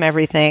buy them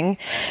everything,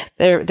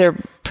 they're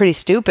pretty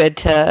stupid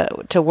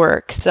to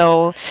work.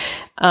 So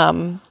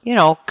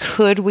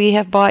could we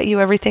have bought you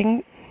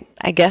everything?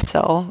 I guess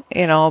so,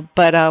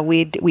 but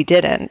we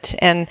didn't.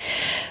 And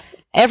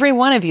every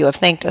one of you have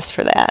thanked us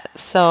for that.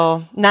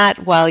 So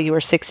not while you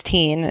were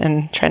 16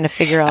 and trying to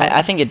figure out.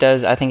 I think it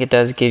does. I think it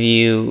does give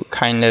you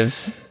kind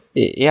of.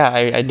 Yeah,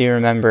 I do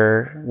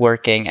remember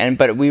working,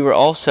 but we were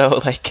also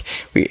like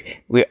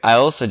I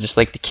also just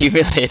liked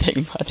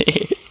accumulating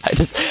money.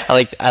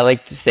 I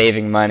liked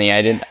saving money.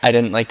 I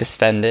didn't like to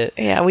spend it.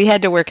 Yeah, we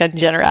had to work on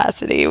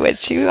generosity,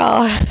 which you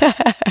all.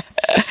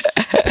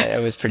 I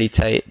was pretty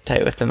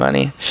tight with the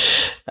money,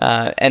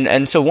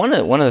 and so one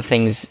of the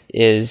things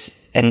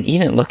is, and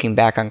even looking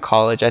back on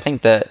college, I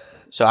think that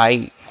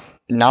I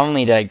not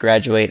only did I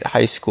graduate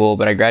high school,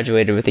 but I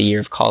graduated with a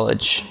year of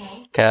college.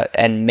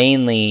 And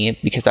mainly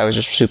because I was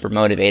just super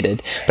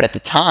motivated. But at the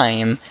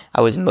time,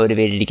 I was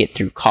motivated to get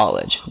through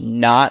college.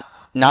 Not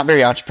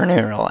very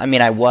entrepreneurial. I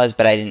mean, I was,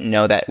 but I didn't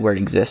know that word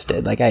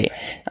existed.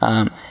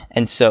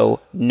 And so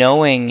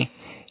knowing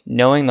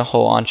the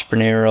whole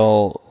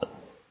entrepreneurial,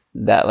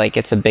 that like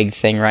it's a big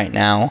thing right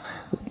now.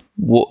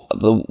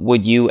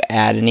 Would you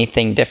add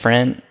anything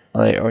different,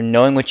 or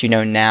knowing what you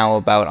know now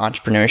about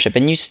entrepreneurship?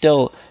 And you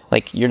still.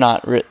 Like, you're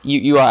not,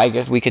 you are, I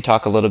guess we could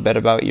talk a little bit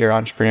about your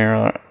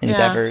entrepreneurial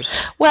endeavors.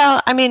 Yeah.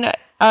 Well, I mean,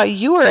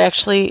 you were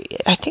actually,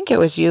 I think it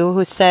was you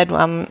who said,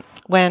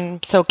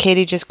 so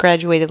Katie just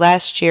graduated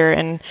last year,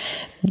 and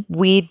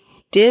we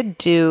did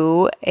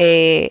do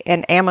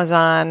an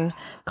Amazon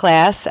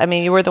class. I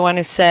mean, you were the one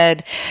who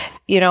said,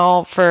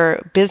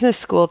 for business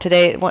school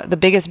today, the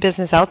biggest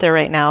business out there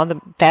right now, the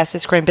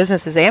fastest growing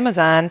business is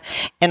Amazon,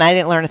 and I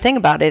didn't learn a thing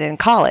about it in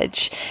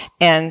college.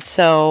 And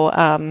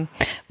so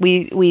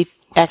we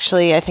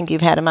actually, I think you've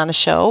had him on the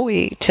show.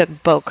 We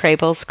took Bo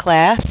Crable's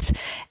class,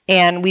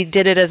 and we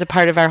did it as a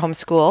part of our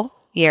homeschool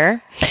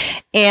year.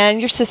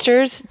 And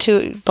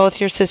both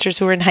your sisters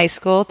who were in high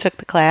school took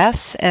the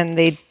class, and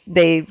they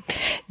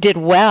did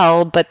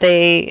well, but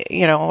they,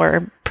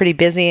 were pretty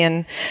busy.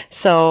 And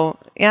so,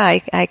 yeah,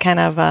 I kind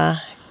of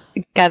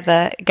got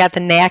the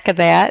knack of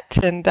that,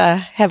 and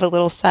have a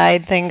little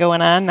side thing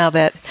going on now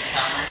that,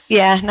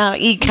 now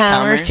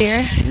e-commerce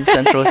here in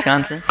Central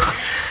Wisconsin.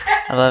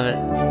 I love it.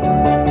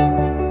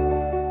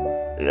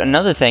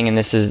 Another thing, and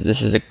this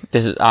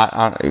is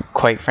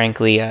quite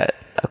frankly a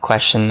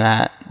question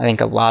that I think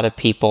a lot of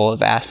people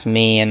have asked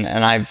me, and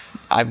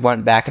I've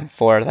went back and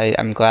forth.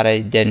 I'm glad I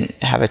didn't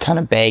have a ton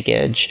of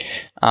baggage.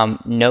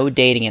 No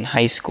dating in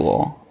high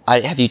school.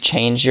 Have you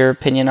changed your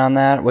opinion on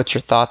that? What's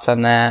your thoughts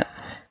on that?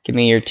 Give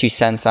me your 2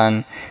 cents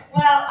on.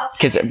 Well,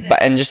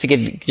 and just to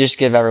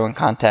give everyone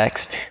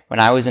context, when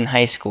I was in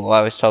high school,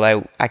 I was told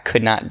I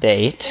could not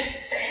date,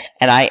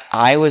 and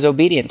I was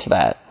obedient to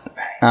that.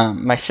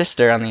 My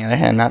sister, on the other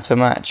hand, not so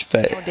much.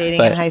 But no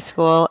dating in high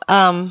school.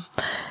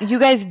 You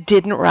guys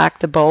didn't rock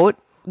the boat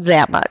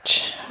that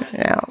much.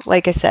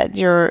 Like I said,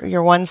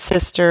 your one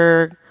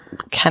sister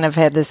kind of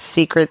had this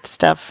secret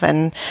stuff,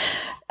 and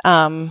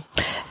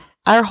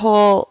our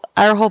whole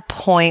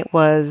point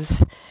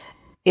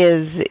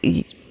is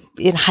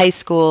in high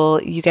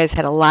school, you guys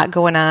had a lot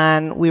going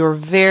on. We were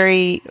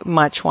very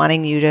much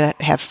wanting you to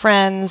have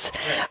friends,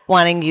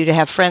 wanting you to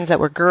have friends that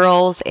were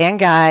girls and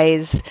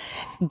guys,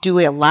 do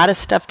a lot of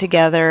stuff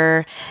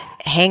together,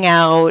 hang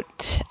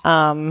out,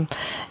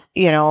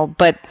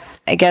 but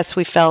I guess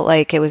we felt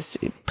like it was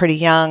pretty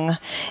young,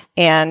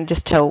 and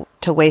just to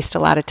waste a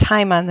lot of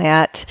time on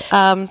that.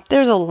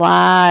 There's a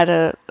lot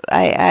of,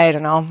 I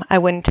don't know. I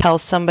wouldn't tell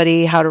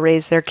somebody how to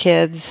raise their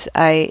kids.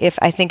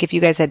 I think if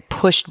you guys had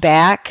pushed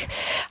back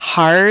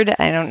hard,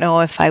 I don't know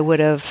if I would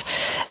have,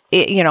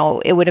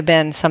 it would have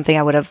been something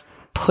I would have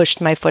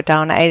pushed my foot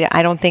down.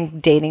 I don't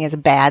think dating is a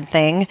bad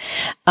thing.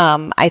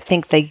 I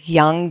think the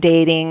young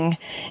dating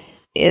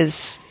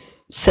is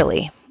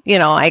silly.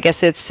 I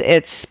guess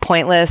it's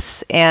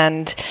pointless,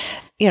 and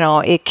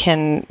it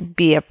can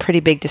be a pretty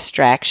big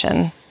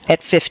distraction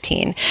at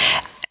 15.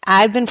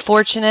 I've been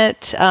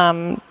fortunate,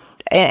 and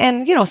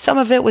some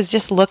of it was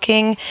just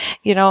looking.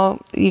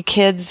 You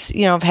kids,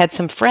 have had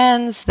some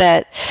friends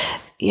that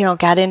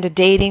got into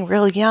dating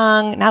real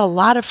young, not a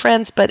lot of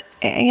friends, but,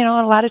 a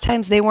lot of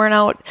times they weren't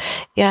out,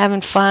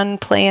 having fun,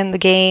 playing the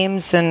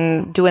games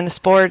and doing the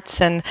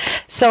sports. And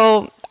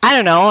so, I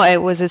don't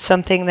know, was it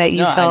something that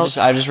you felt?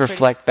 I just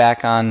reflect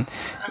back on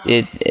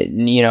it,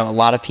 a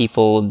lot of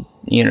people,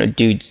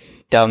 do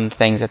dumb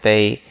things that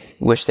they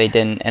wish they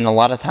didn't, and a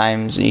lot of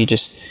times it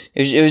was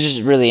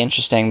just really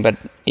interesting, but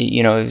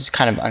it was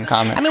kind of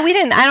uncommon. I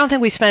mean, I don't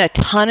think we spent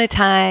a ton of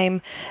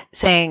time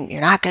saying you're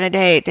not going to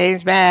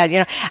dating's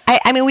bad.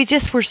 I mean, we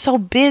just were so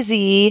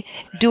busy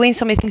doing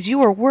so many things. You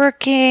were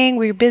working,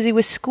 we were busy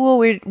with school,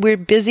 we're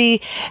busy,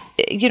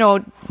 we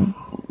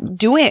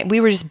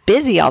were just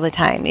busy all the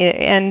time,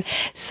 and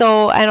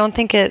so I don't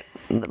think it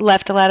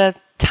left a lot of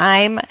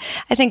time.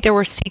 I think there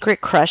were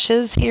secret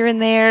crushes here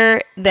and there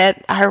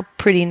that are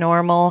pretty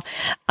normal.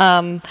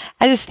 I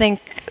just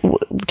think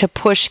to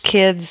push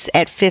kids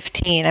at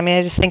 15. I mean,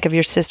 I just think of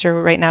your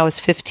sister right now is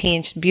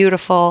 15. She's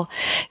beautiful.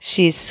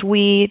 She's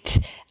sweet.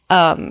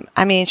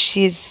 I mean,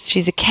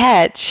 she's a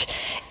catch.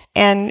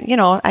 And,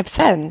 I've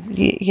said,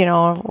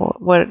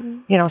 what,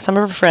 some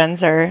of her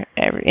friends are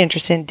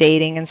interested in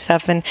dating and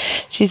stuff. And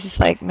she's just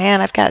like, man,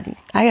 I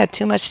got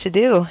too much to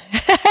do.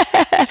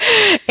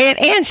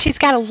 and she's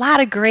got a lot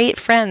of great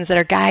friends that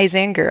are guys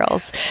and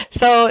girls.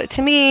 So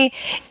to me,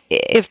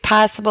 if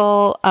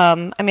possible,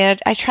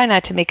 I try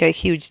not to make a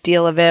huge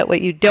deal of it. What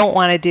you don't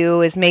want to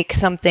do is make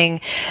something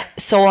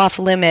so off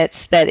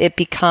limits that it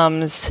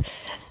becomes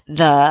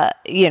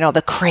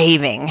the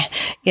craving,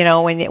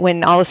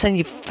 when all of a sudden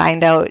you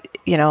find out,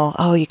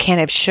 oh, you can't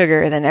have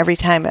sugar. Then every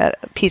time a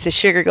piece of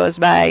sugar goes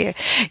by,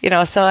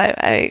 so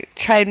I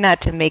tried not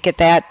to make it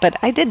that, but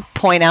I did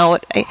point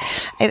out,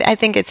 I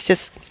think it's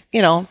just,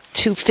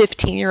 two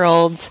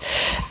 15-year-olds,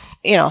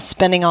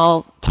 spending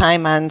all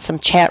time on some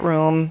chat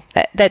room,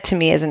 that to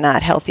me is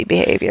not healthy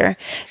behavior.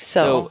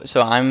 So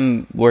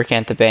I'm working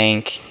at the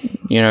bank,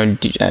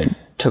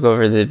 took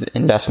over the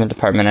investment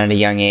department at a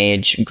young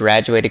age,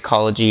 graduated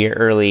college a year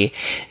early.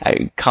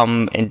 I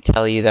come and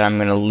tell you that I'm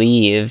going to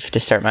leave to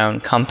start my own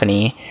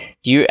company.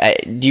 Do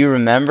you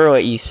remember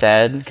what you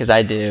said? Because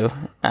I do.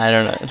 I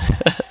don't know.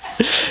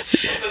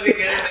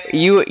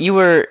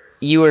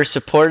 You were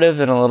supportive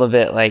and a little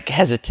bit like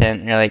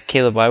hesitant. You're like,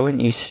 Caleb, why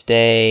wouldn't you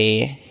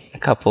stay a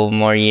couple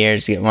more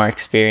years to get more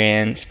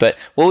experience? But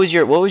what was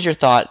your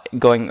thought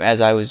going as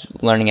I was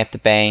learning at the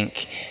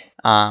bank?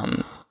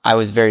 I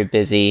was very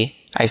busy.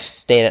 I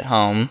stayed at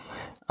home.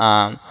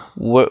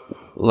 What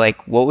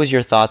was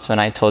your thoughts when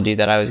I told you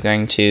that I was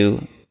going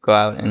to go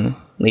out and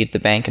leave the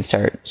bank and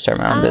start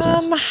my own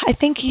business? I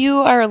think you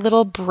are a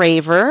little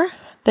braver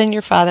than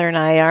your father and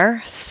I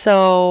are.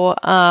 So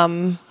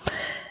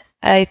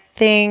I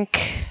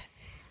think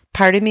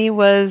part of me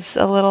was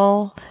a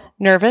little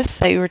nervous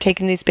that you were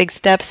taking these big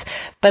steps,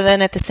 but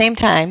then at the same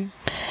time,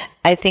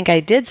 I think I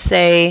did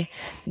say,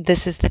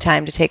 this is the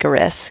time to take a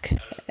risk.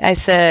 I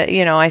said,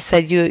 you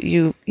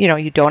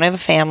don't have a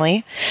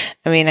family.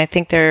 I mean, I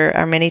think there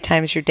are many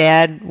times your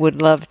dad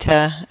would love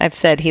to, I've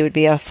said he would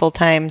be a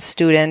full-time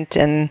student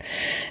and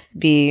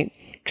be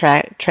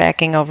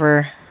tracking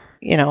over,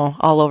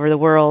 all over the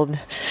world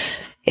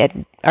at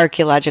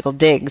archaeological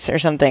digs or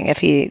something if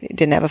he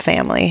didn't have a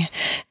family.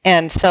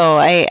 And so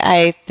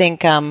I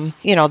think,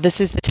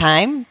 this is the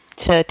time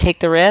to take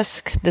the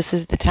risk. This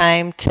is the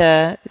time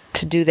to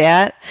do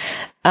that.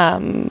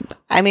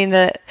 I mean,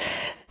 the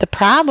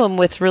problem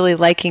with really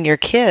liking your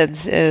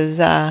kids is,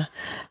 I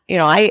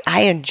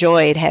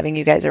enjoyed having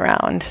you guys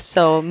around.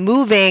 So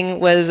moving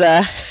was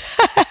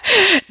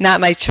not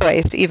my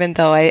choice, even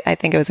though I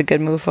think it was a good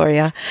move for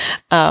you.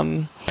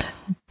 I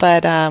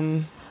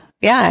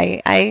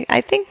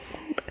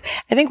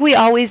think we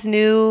always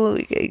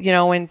knew,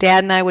 when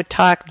Dad and I would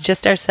talk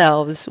just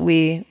ourselves,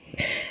 we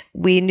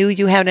knew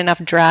you had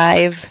enough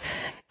drive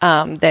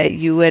that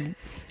you would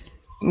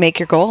make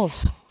your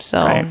goals.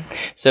 So, right.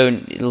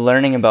 So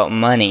learning about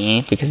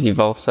money, because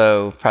you've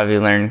also probably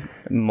learned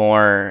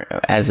more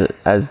as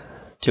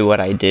to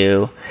what I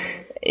do.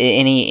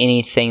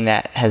 Anything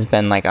that has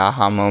been like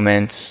aha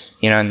moments,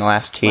 in the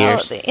last 2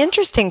 years? The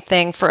interesting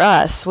thing for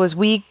us was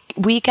we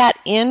got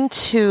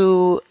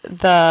into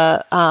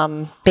the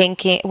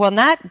banking, well,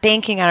 not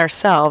banking on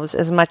ourselves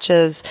as much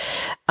as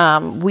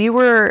we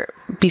were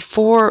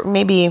before,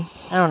 maybe,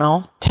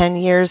 10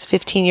 years,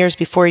 15 years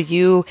before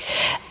you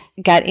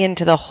got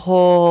into the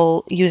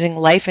whole using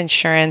life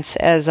insurance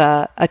as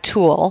a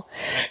tool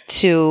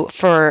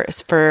for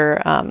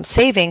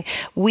saving.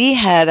 We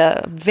had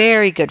a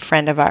very good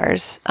friend of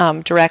ours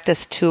direct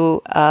us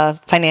to a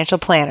financial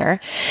planner,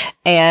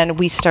 and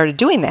we started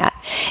doing that.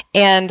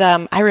 And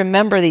I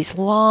remember these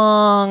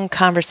long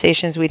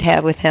conversations we'd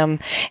have with him,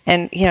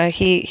 and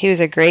he was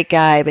a great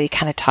guy, but he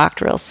kind of talked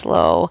real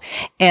slow,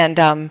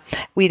 and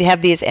we'd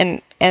have these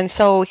and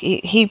so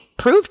he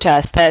proved to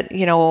us that,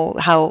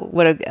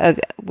 what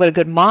a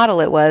good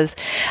model it was.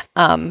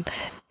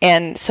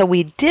 And so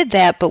we did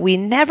that, but we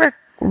never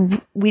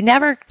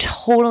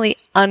totally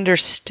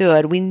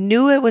understood. We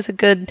knew it was a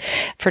good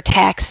for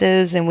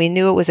taxes and we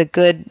knew it was a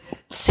good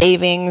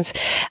savings.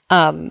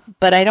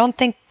 But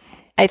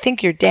I I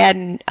think your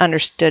dad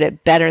understood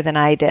it better than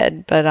I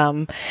did, but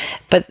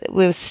it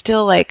was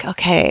still like,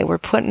 okay, we're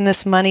putting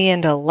this money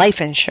into life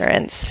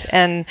insurance.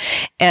 And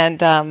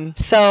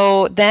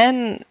so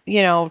then,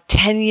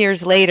 10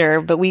 years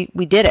later, but we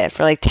did it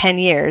for like 10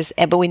 years,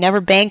 but we never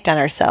banked on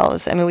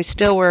ourselves. I mean, we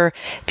still were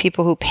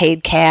people who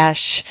paid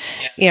cash.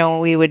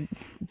 We would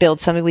build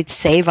something, we'd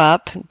save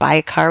up, buy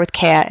a car with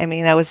cash. I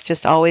mean, that was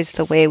just always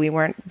the way. We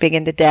weren't big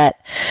into debt.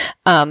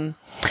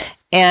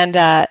 And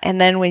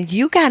then when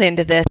you got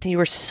into this and you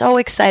were so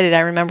excited,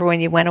 I remember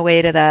when you went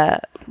away to the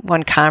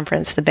one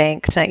conference the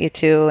bank sent you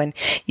to, and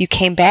you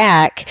came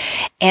back,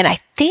 and I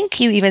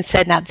think you even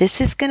said, now this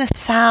is going to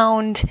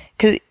sound,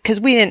 because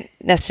we didn't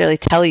necessarily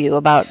tell you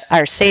about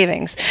our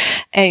savings,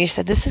 and you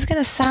said, this is going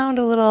to sound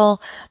a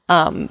little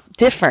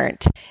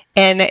different.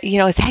 And,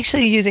 it's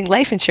actually using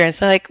life insurance.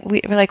 So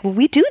we're like, well,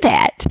 we do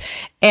that.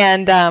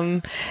 And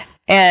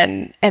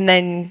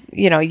then,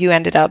 you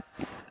ended up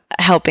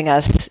helping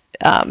us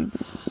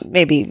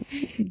maybe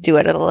do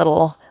it a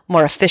little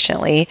more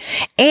efficiently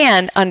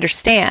and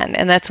understand.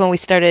 And that's when we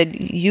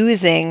started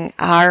using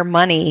our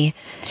money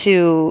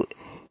to,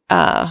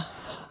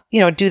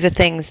 do the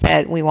things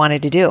that we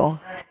wanted to do.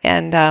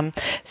 And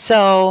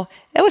so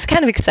it was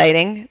kind of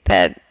exciting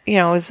that,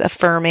 it was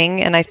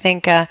affirming. And I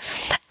think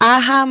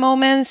aha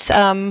moments,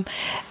 I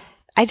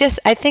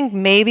think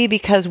maybe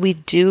because we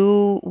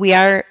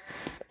are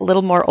a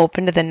little more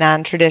open to the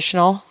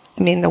non-traditional.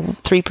 I mean, the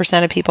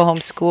 3% of people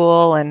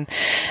homeschool, and,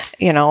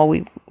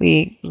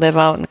 we live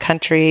out in the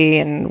country,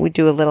 and we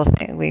do a little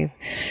thing. We,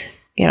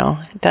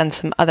 done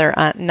some other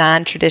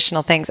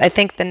non-traditional things. I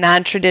think the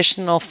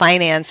non-traditional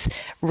finance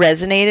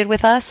resonated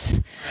with us,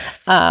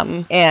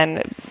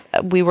 and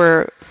we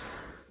were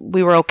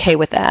okay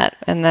with that.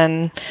 And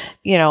then,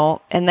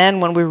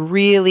 when we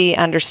really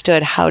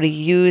understood how to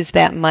use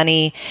that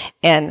money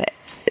and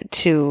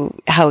to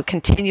how it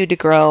continued to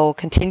grow,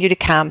 continue to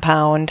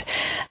compound,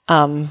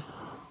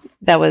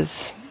 it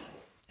was.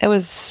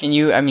 And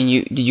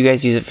did you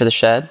guys use it for the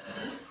shed?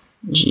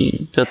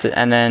 You built it,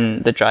 and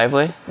then the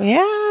driveway?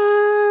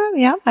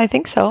 Yeah, I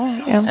think so.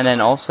 Yeah. And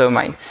then also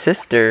my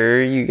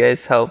sister, you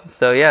guys helped.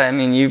 So yeah,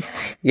 you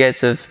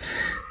guys have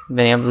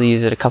been able to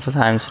use it a couple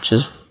times, which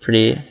is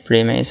pretty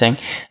amazing.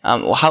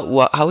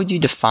 How would you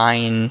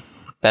define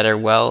better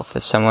wealth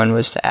if someone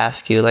was to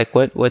ask you, like,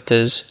 what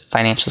does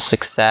financial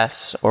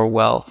success or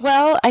wealth?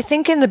 Well, I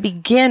think in the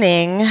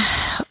beginning,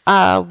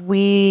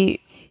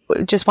 we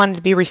just wanted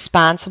to be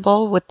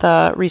responsible with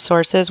the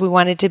resources. We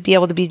wanted to be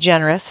able to be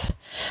generous.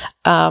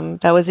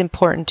 That was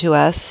important to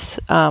us,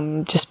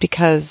 just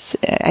because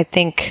I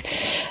think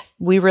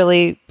we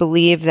really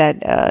believe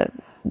that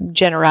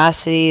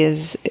generosity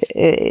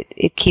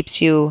it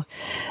keeps you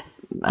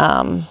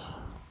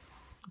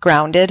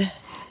grounded,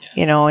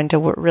 into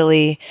what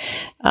really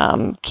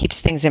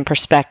keeps things in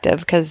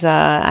perspective. Because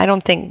I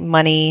don't think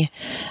money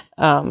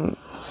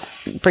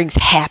brings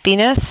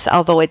happiness,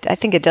 although I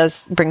think it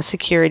does bring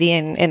security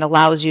and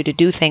allows you to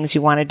do things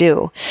you want to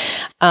do.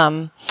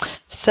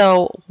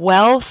 So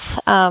wealth,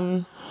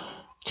 to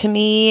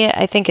me,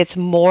 I think it's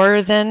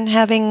more than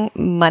having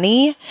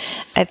money.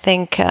 I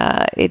think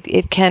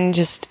it can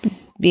just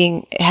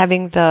be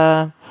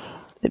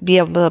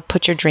able to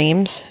put your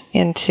dreams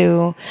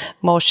into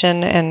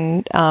motion,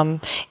 and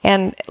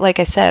like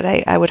I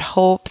said, I would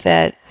hope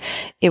that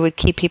it would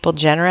keep people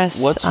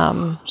generous. What's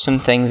some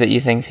things that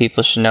you think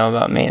people should know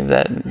about me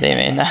that they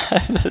may not?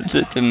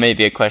 That may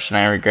be a question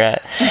I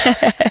regret.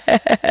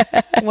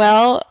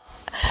 Well,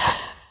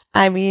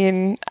 I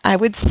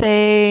would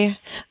say,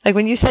 like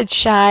when you said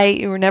shy,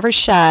 you were never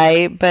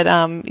shy, but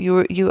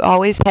you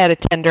always had a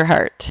tender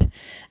heart.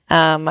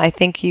 I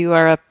think you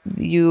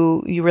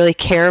really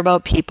care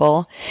about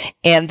people,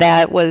 and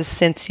that was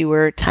since you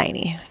were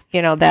tiny.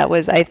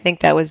 I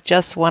think that was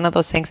just one of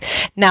those things.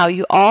 Now,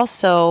 you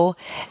also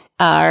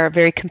are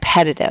very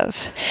competitive,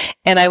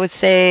 and I would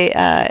say,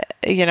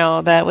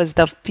 that was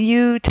the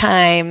few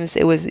times.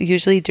 It was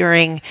usually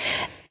during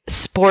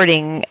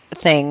sporting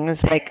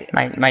things, like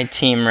my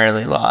team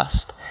really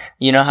lost.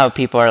 You know how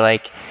people are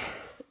like,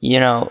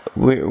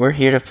 we're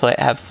here to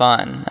have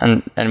fun,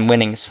 and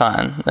winning's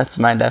fun. That's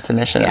my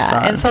definition of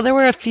fun. And so there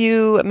were a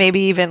few,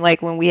 maybe even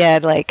like when we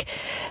had like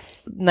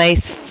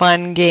nice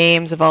fun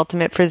games of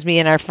ultimate frisbee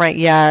in our front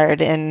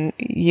yard, and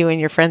you and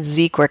your friend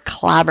Zeke were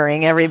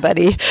clobbering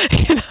everybody,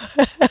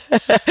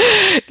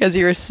 because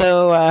you were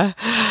so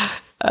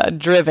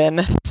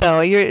driven.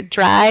 So your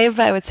drive,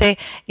 I would say,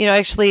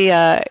 actually,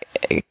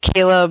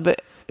 Caleb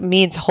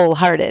means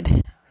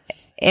wholehearted.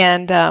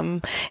 And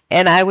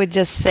I would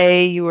just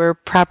say you were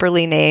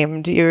properly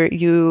named.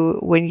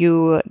 When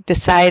you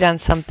decide on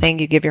something,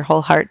 you give your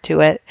whole heart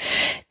to it.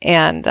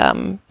 And,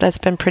 that's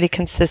been pretty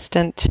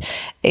consistent.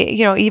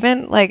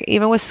 Even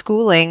with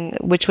schooling,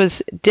 which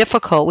was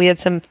difficult, we had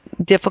some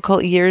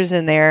difficult years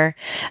in there.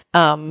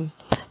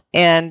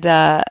 And,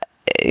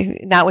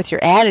 not with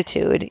your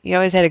attitude. You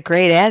always had a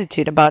great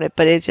attitude about it,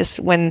 but it's just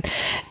when,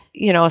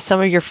 some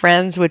of your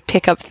friends would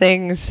pick up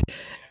things,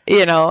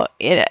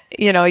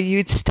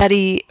 you'd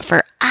study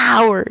for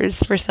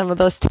hours for some of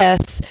those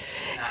tests.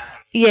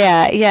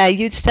 Yeah,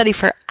 you'd study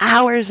for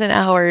hours and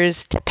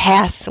hours to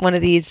pass one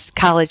of these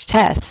college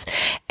tests.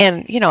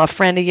 And, a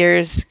friend of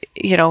yours,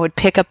 would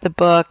pick up the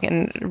book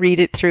and read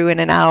it through in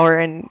an hour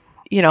and,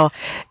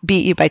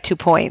 beat you by 2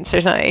 points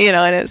or something,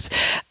 and it's,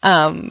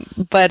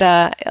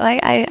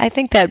 I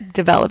think that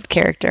developed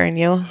character in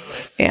you.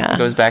 Yeah. It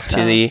goes back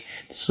to the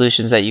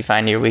solutions that you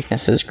find to your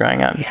weaknesses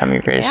growing up become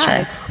your greatest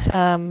strength.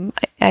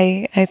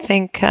 I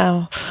think,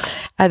 are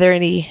there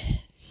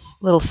any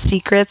little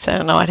secrets? I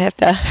don't know. I'd have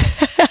to.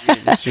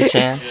 It's your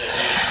chance.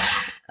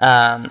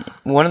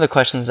 One of the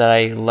questions that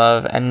I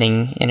love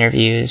ending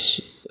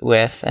interviews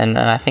with, and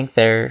I think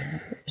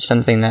they're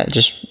something that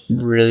just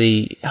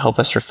really help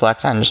us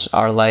reflect on just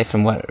our life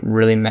and what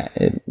really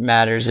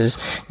matters is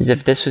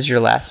if this was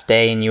your last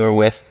day and you were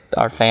with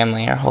our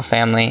family, our whole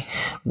family,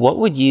 what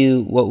would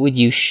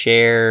you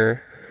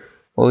share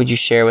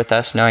with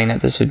us knowing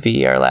that this would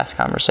be our last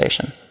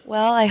conversation?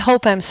 Well, I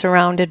hope I'm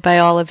surrounded by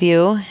all of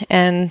you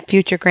and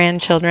future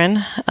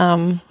grandchildren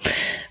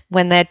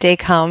when that day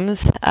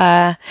comes.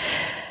 I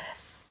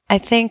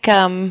think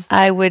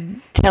I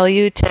would tell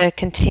you to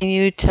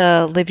continue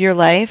to live your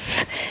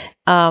life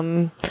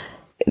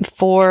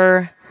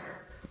for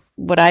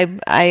what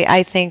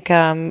I think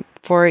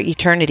for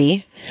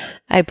eternity.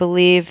 I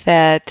believe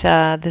that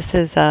this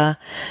is the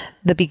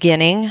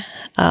beginning.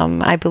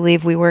 I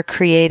believe we were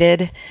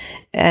created,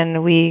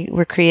 and we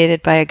were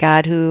created by a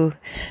God who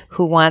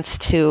wants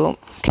to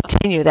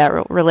continue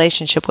that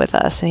relationship with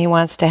us, and He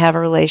wants to have a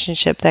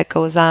relationship that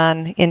goes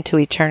on into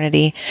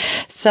eternity.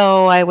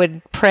 So I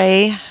would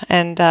pray,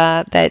 and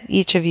that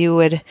each of you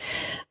would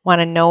want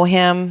to know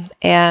Him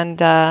and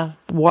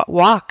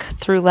walk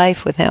through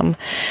life with Him.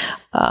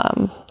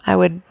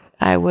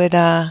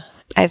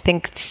 I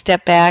think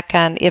step back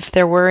on if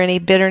there were any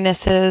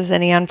bitternesses,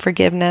 any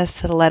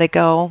unforgiveness, let it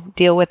go,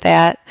 deal with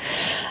that.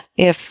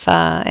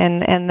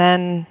 And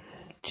then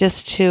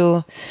just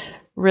to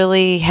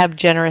really have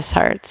generous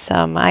hearts.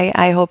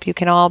 I hope you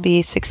can all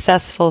be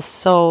successful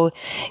so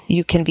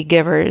you can be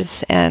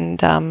givers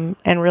and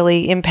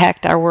really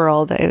impact our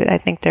world. I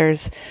think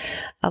there's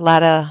a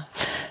lot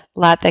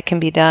that can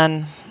be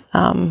done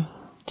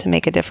to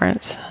make a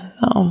difference.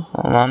 So.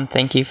 Well, Mom,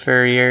 thank you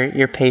for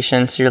your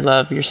patience, your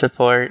love, your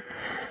support.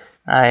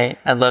 I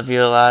love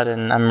you a lot,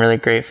 and I'm really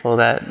grateful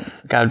that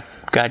God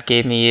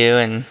gave me you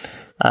and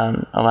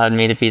allowed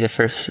me to be the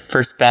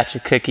first batch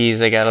of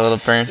cookies. I got a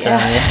little burnt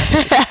on you.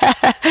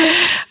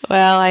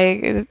 Well,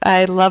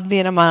 I love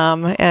being a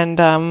mom, and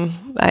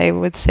I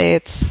would say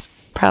it's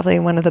probably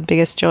one of the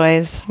biggest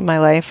joys in my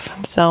life.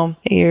 So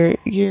I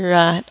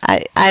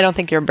don't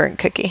think you're a burnt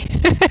cookie.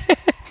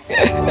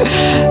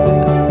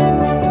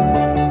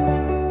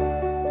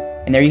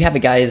 And there you have it,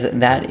 guys.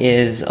 That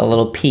is a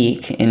little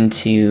peek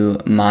into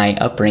my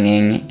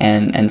upbringing.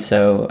 And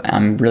so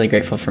I'm really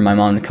grateful for my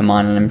mom to come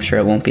on, and I'm sure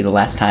it won't be the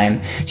last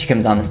time she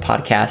comes on this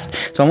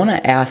podcast. So I want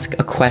to ask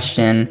a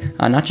question,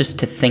 not just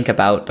to think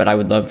about, but I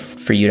would love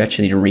for you to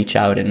actually reach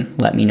out and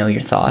let me know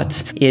your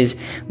thoughts, is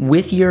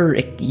with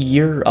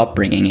your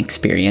upbringing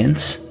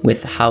experience,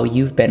 with how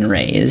you've been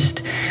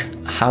raised,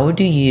 how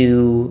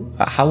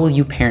will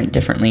you parent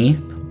differently?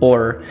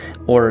 Or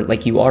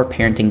like you are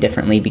parenting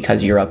differently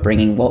because of your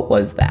upbringing, what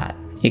was that?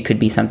 It could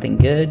be something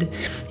good.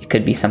 It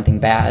could be something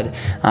bad.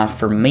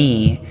 For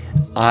me,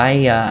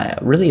 I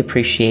really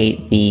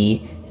appreciate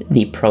the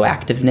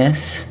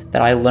proactiveness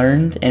that I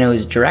learned, and it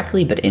was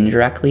directly but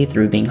indirectly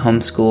through being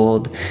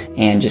homeschooled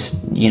and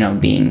just,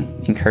 being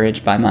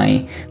encouraged by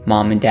my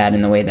mom and dad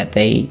in the way that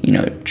they,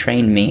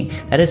 trained me.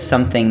 That is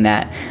something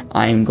that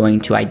I'm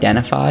going to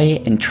identify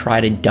and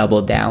try to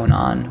double down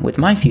on with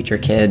my future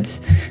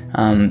kids,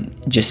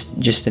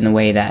 just in the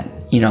way that,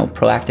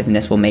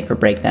 proactiveness will make or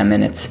break them,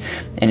 and it's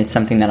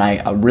something that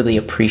I really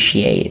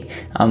appreciate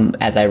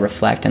as I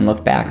reflect and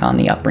look back on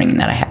the upbringing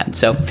that I had.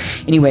 So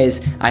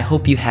anyways, I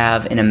hope you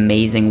have an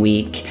amazing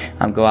week.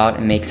 Go out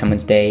and make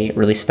someone's day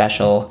really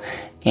special,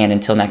 and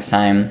until next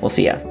time, we'll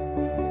see ya.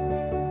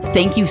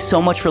 Thank you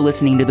so much for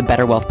listening to the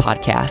Better Wealth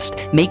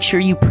Podcast. Make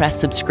sure you press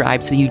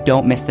subscribe so you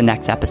don't miss the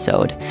next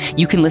episode.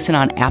 You can listen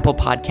on Apple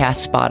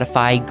Podcasts,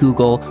 Spotify,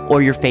 Google,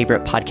 or your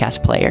favorite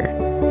podcast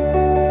player.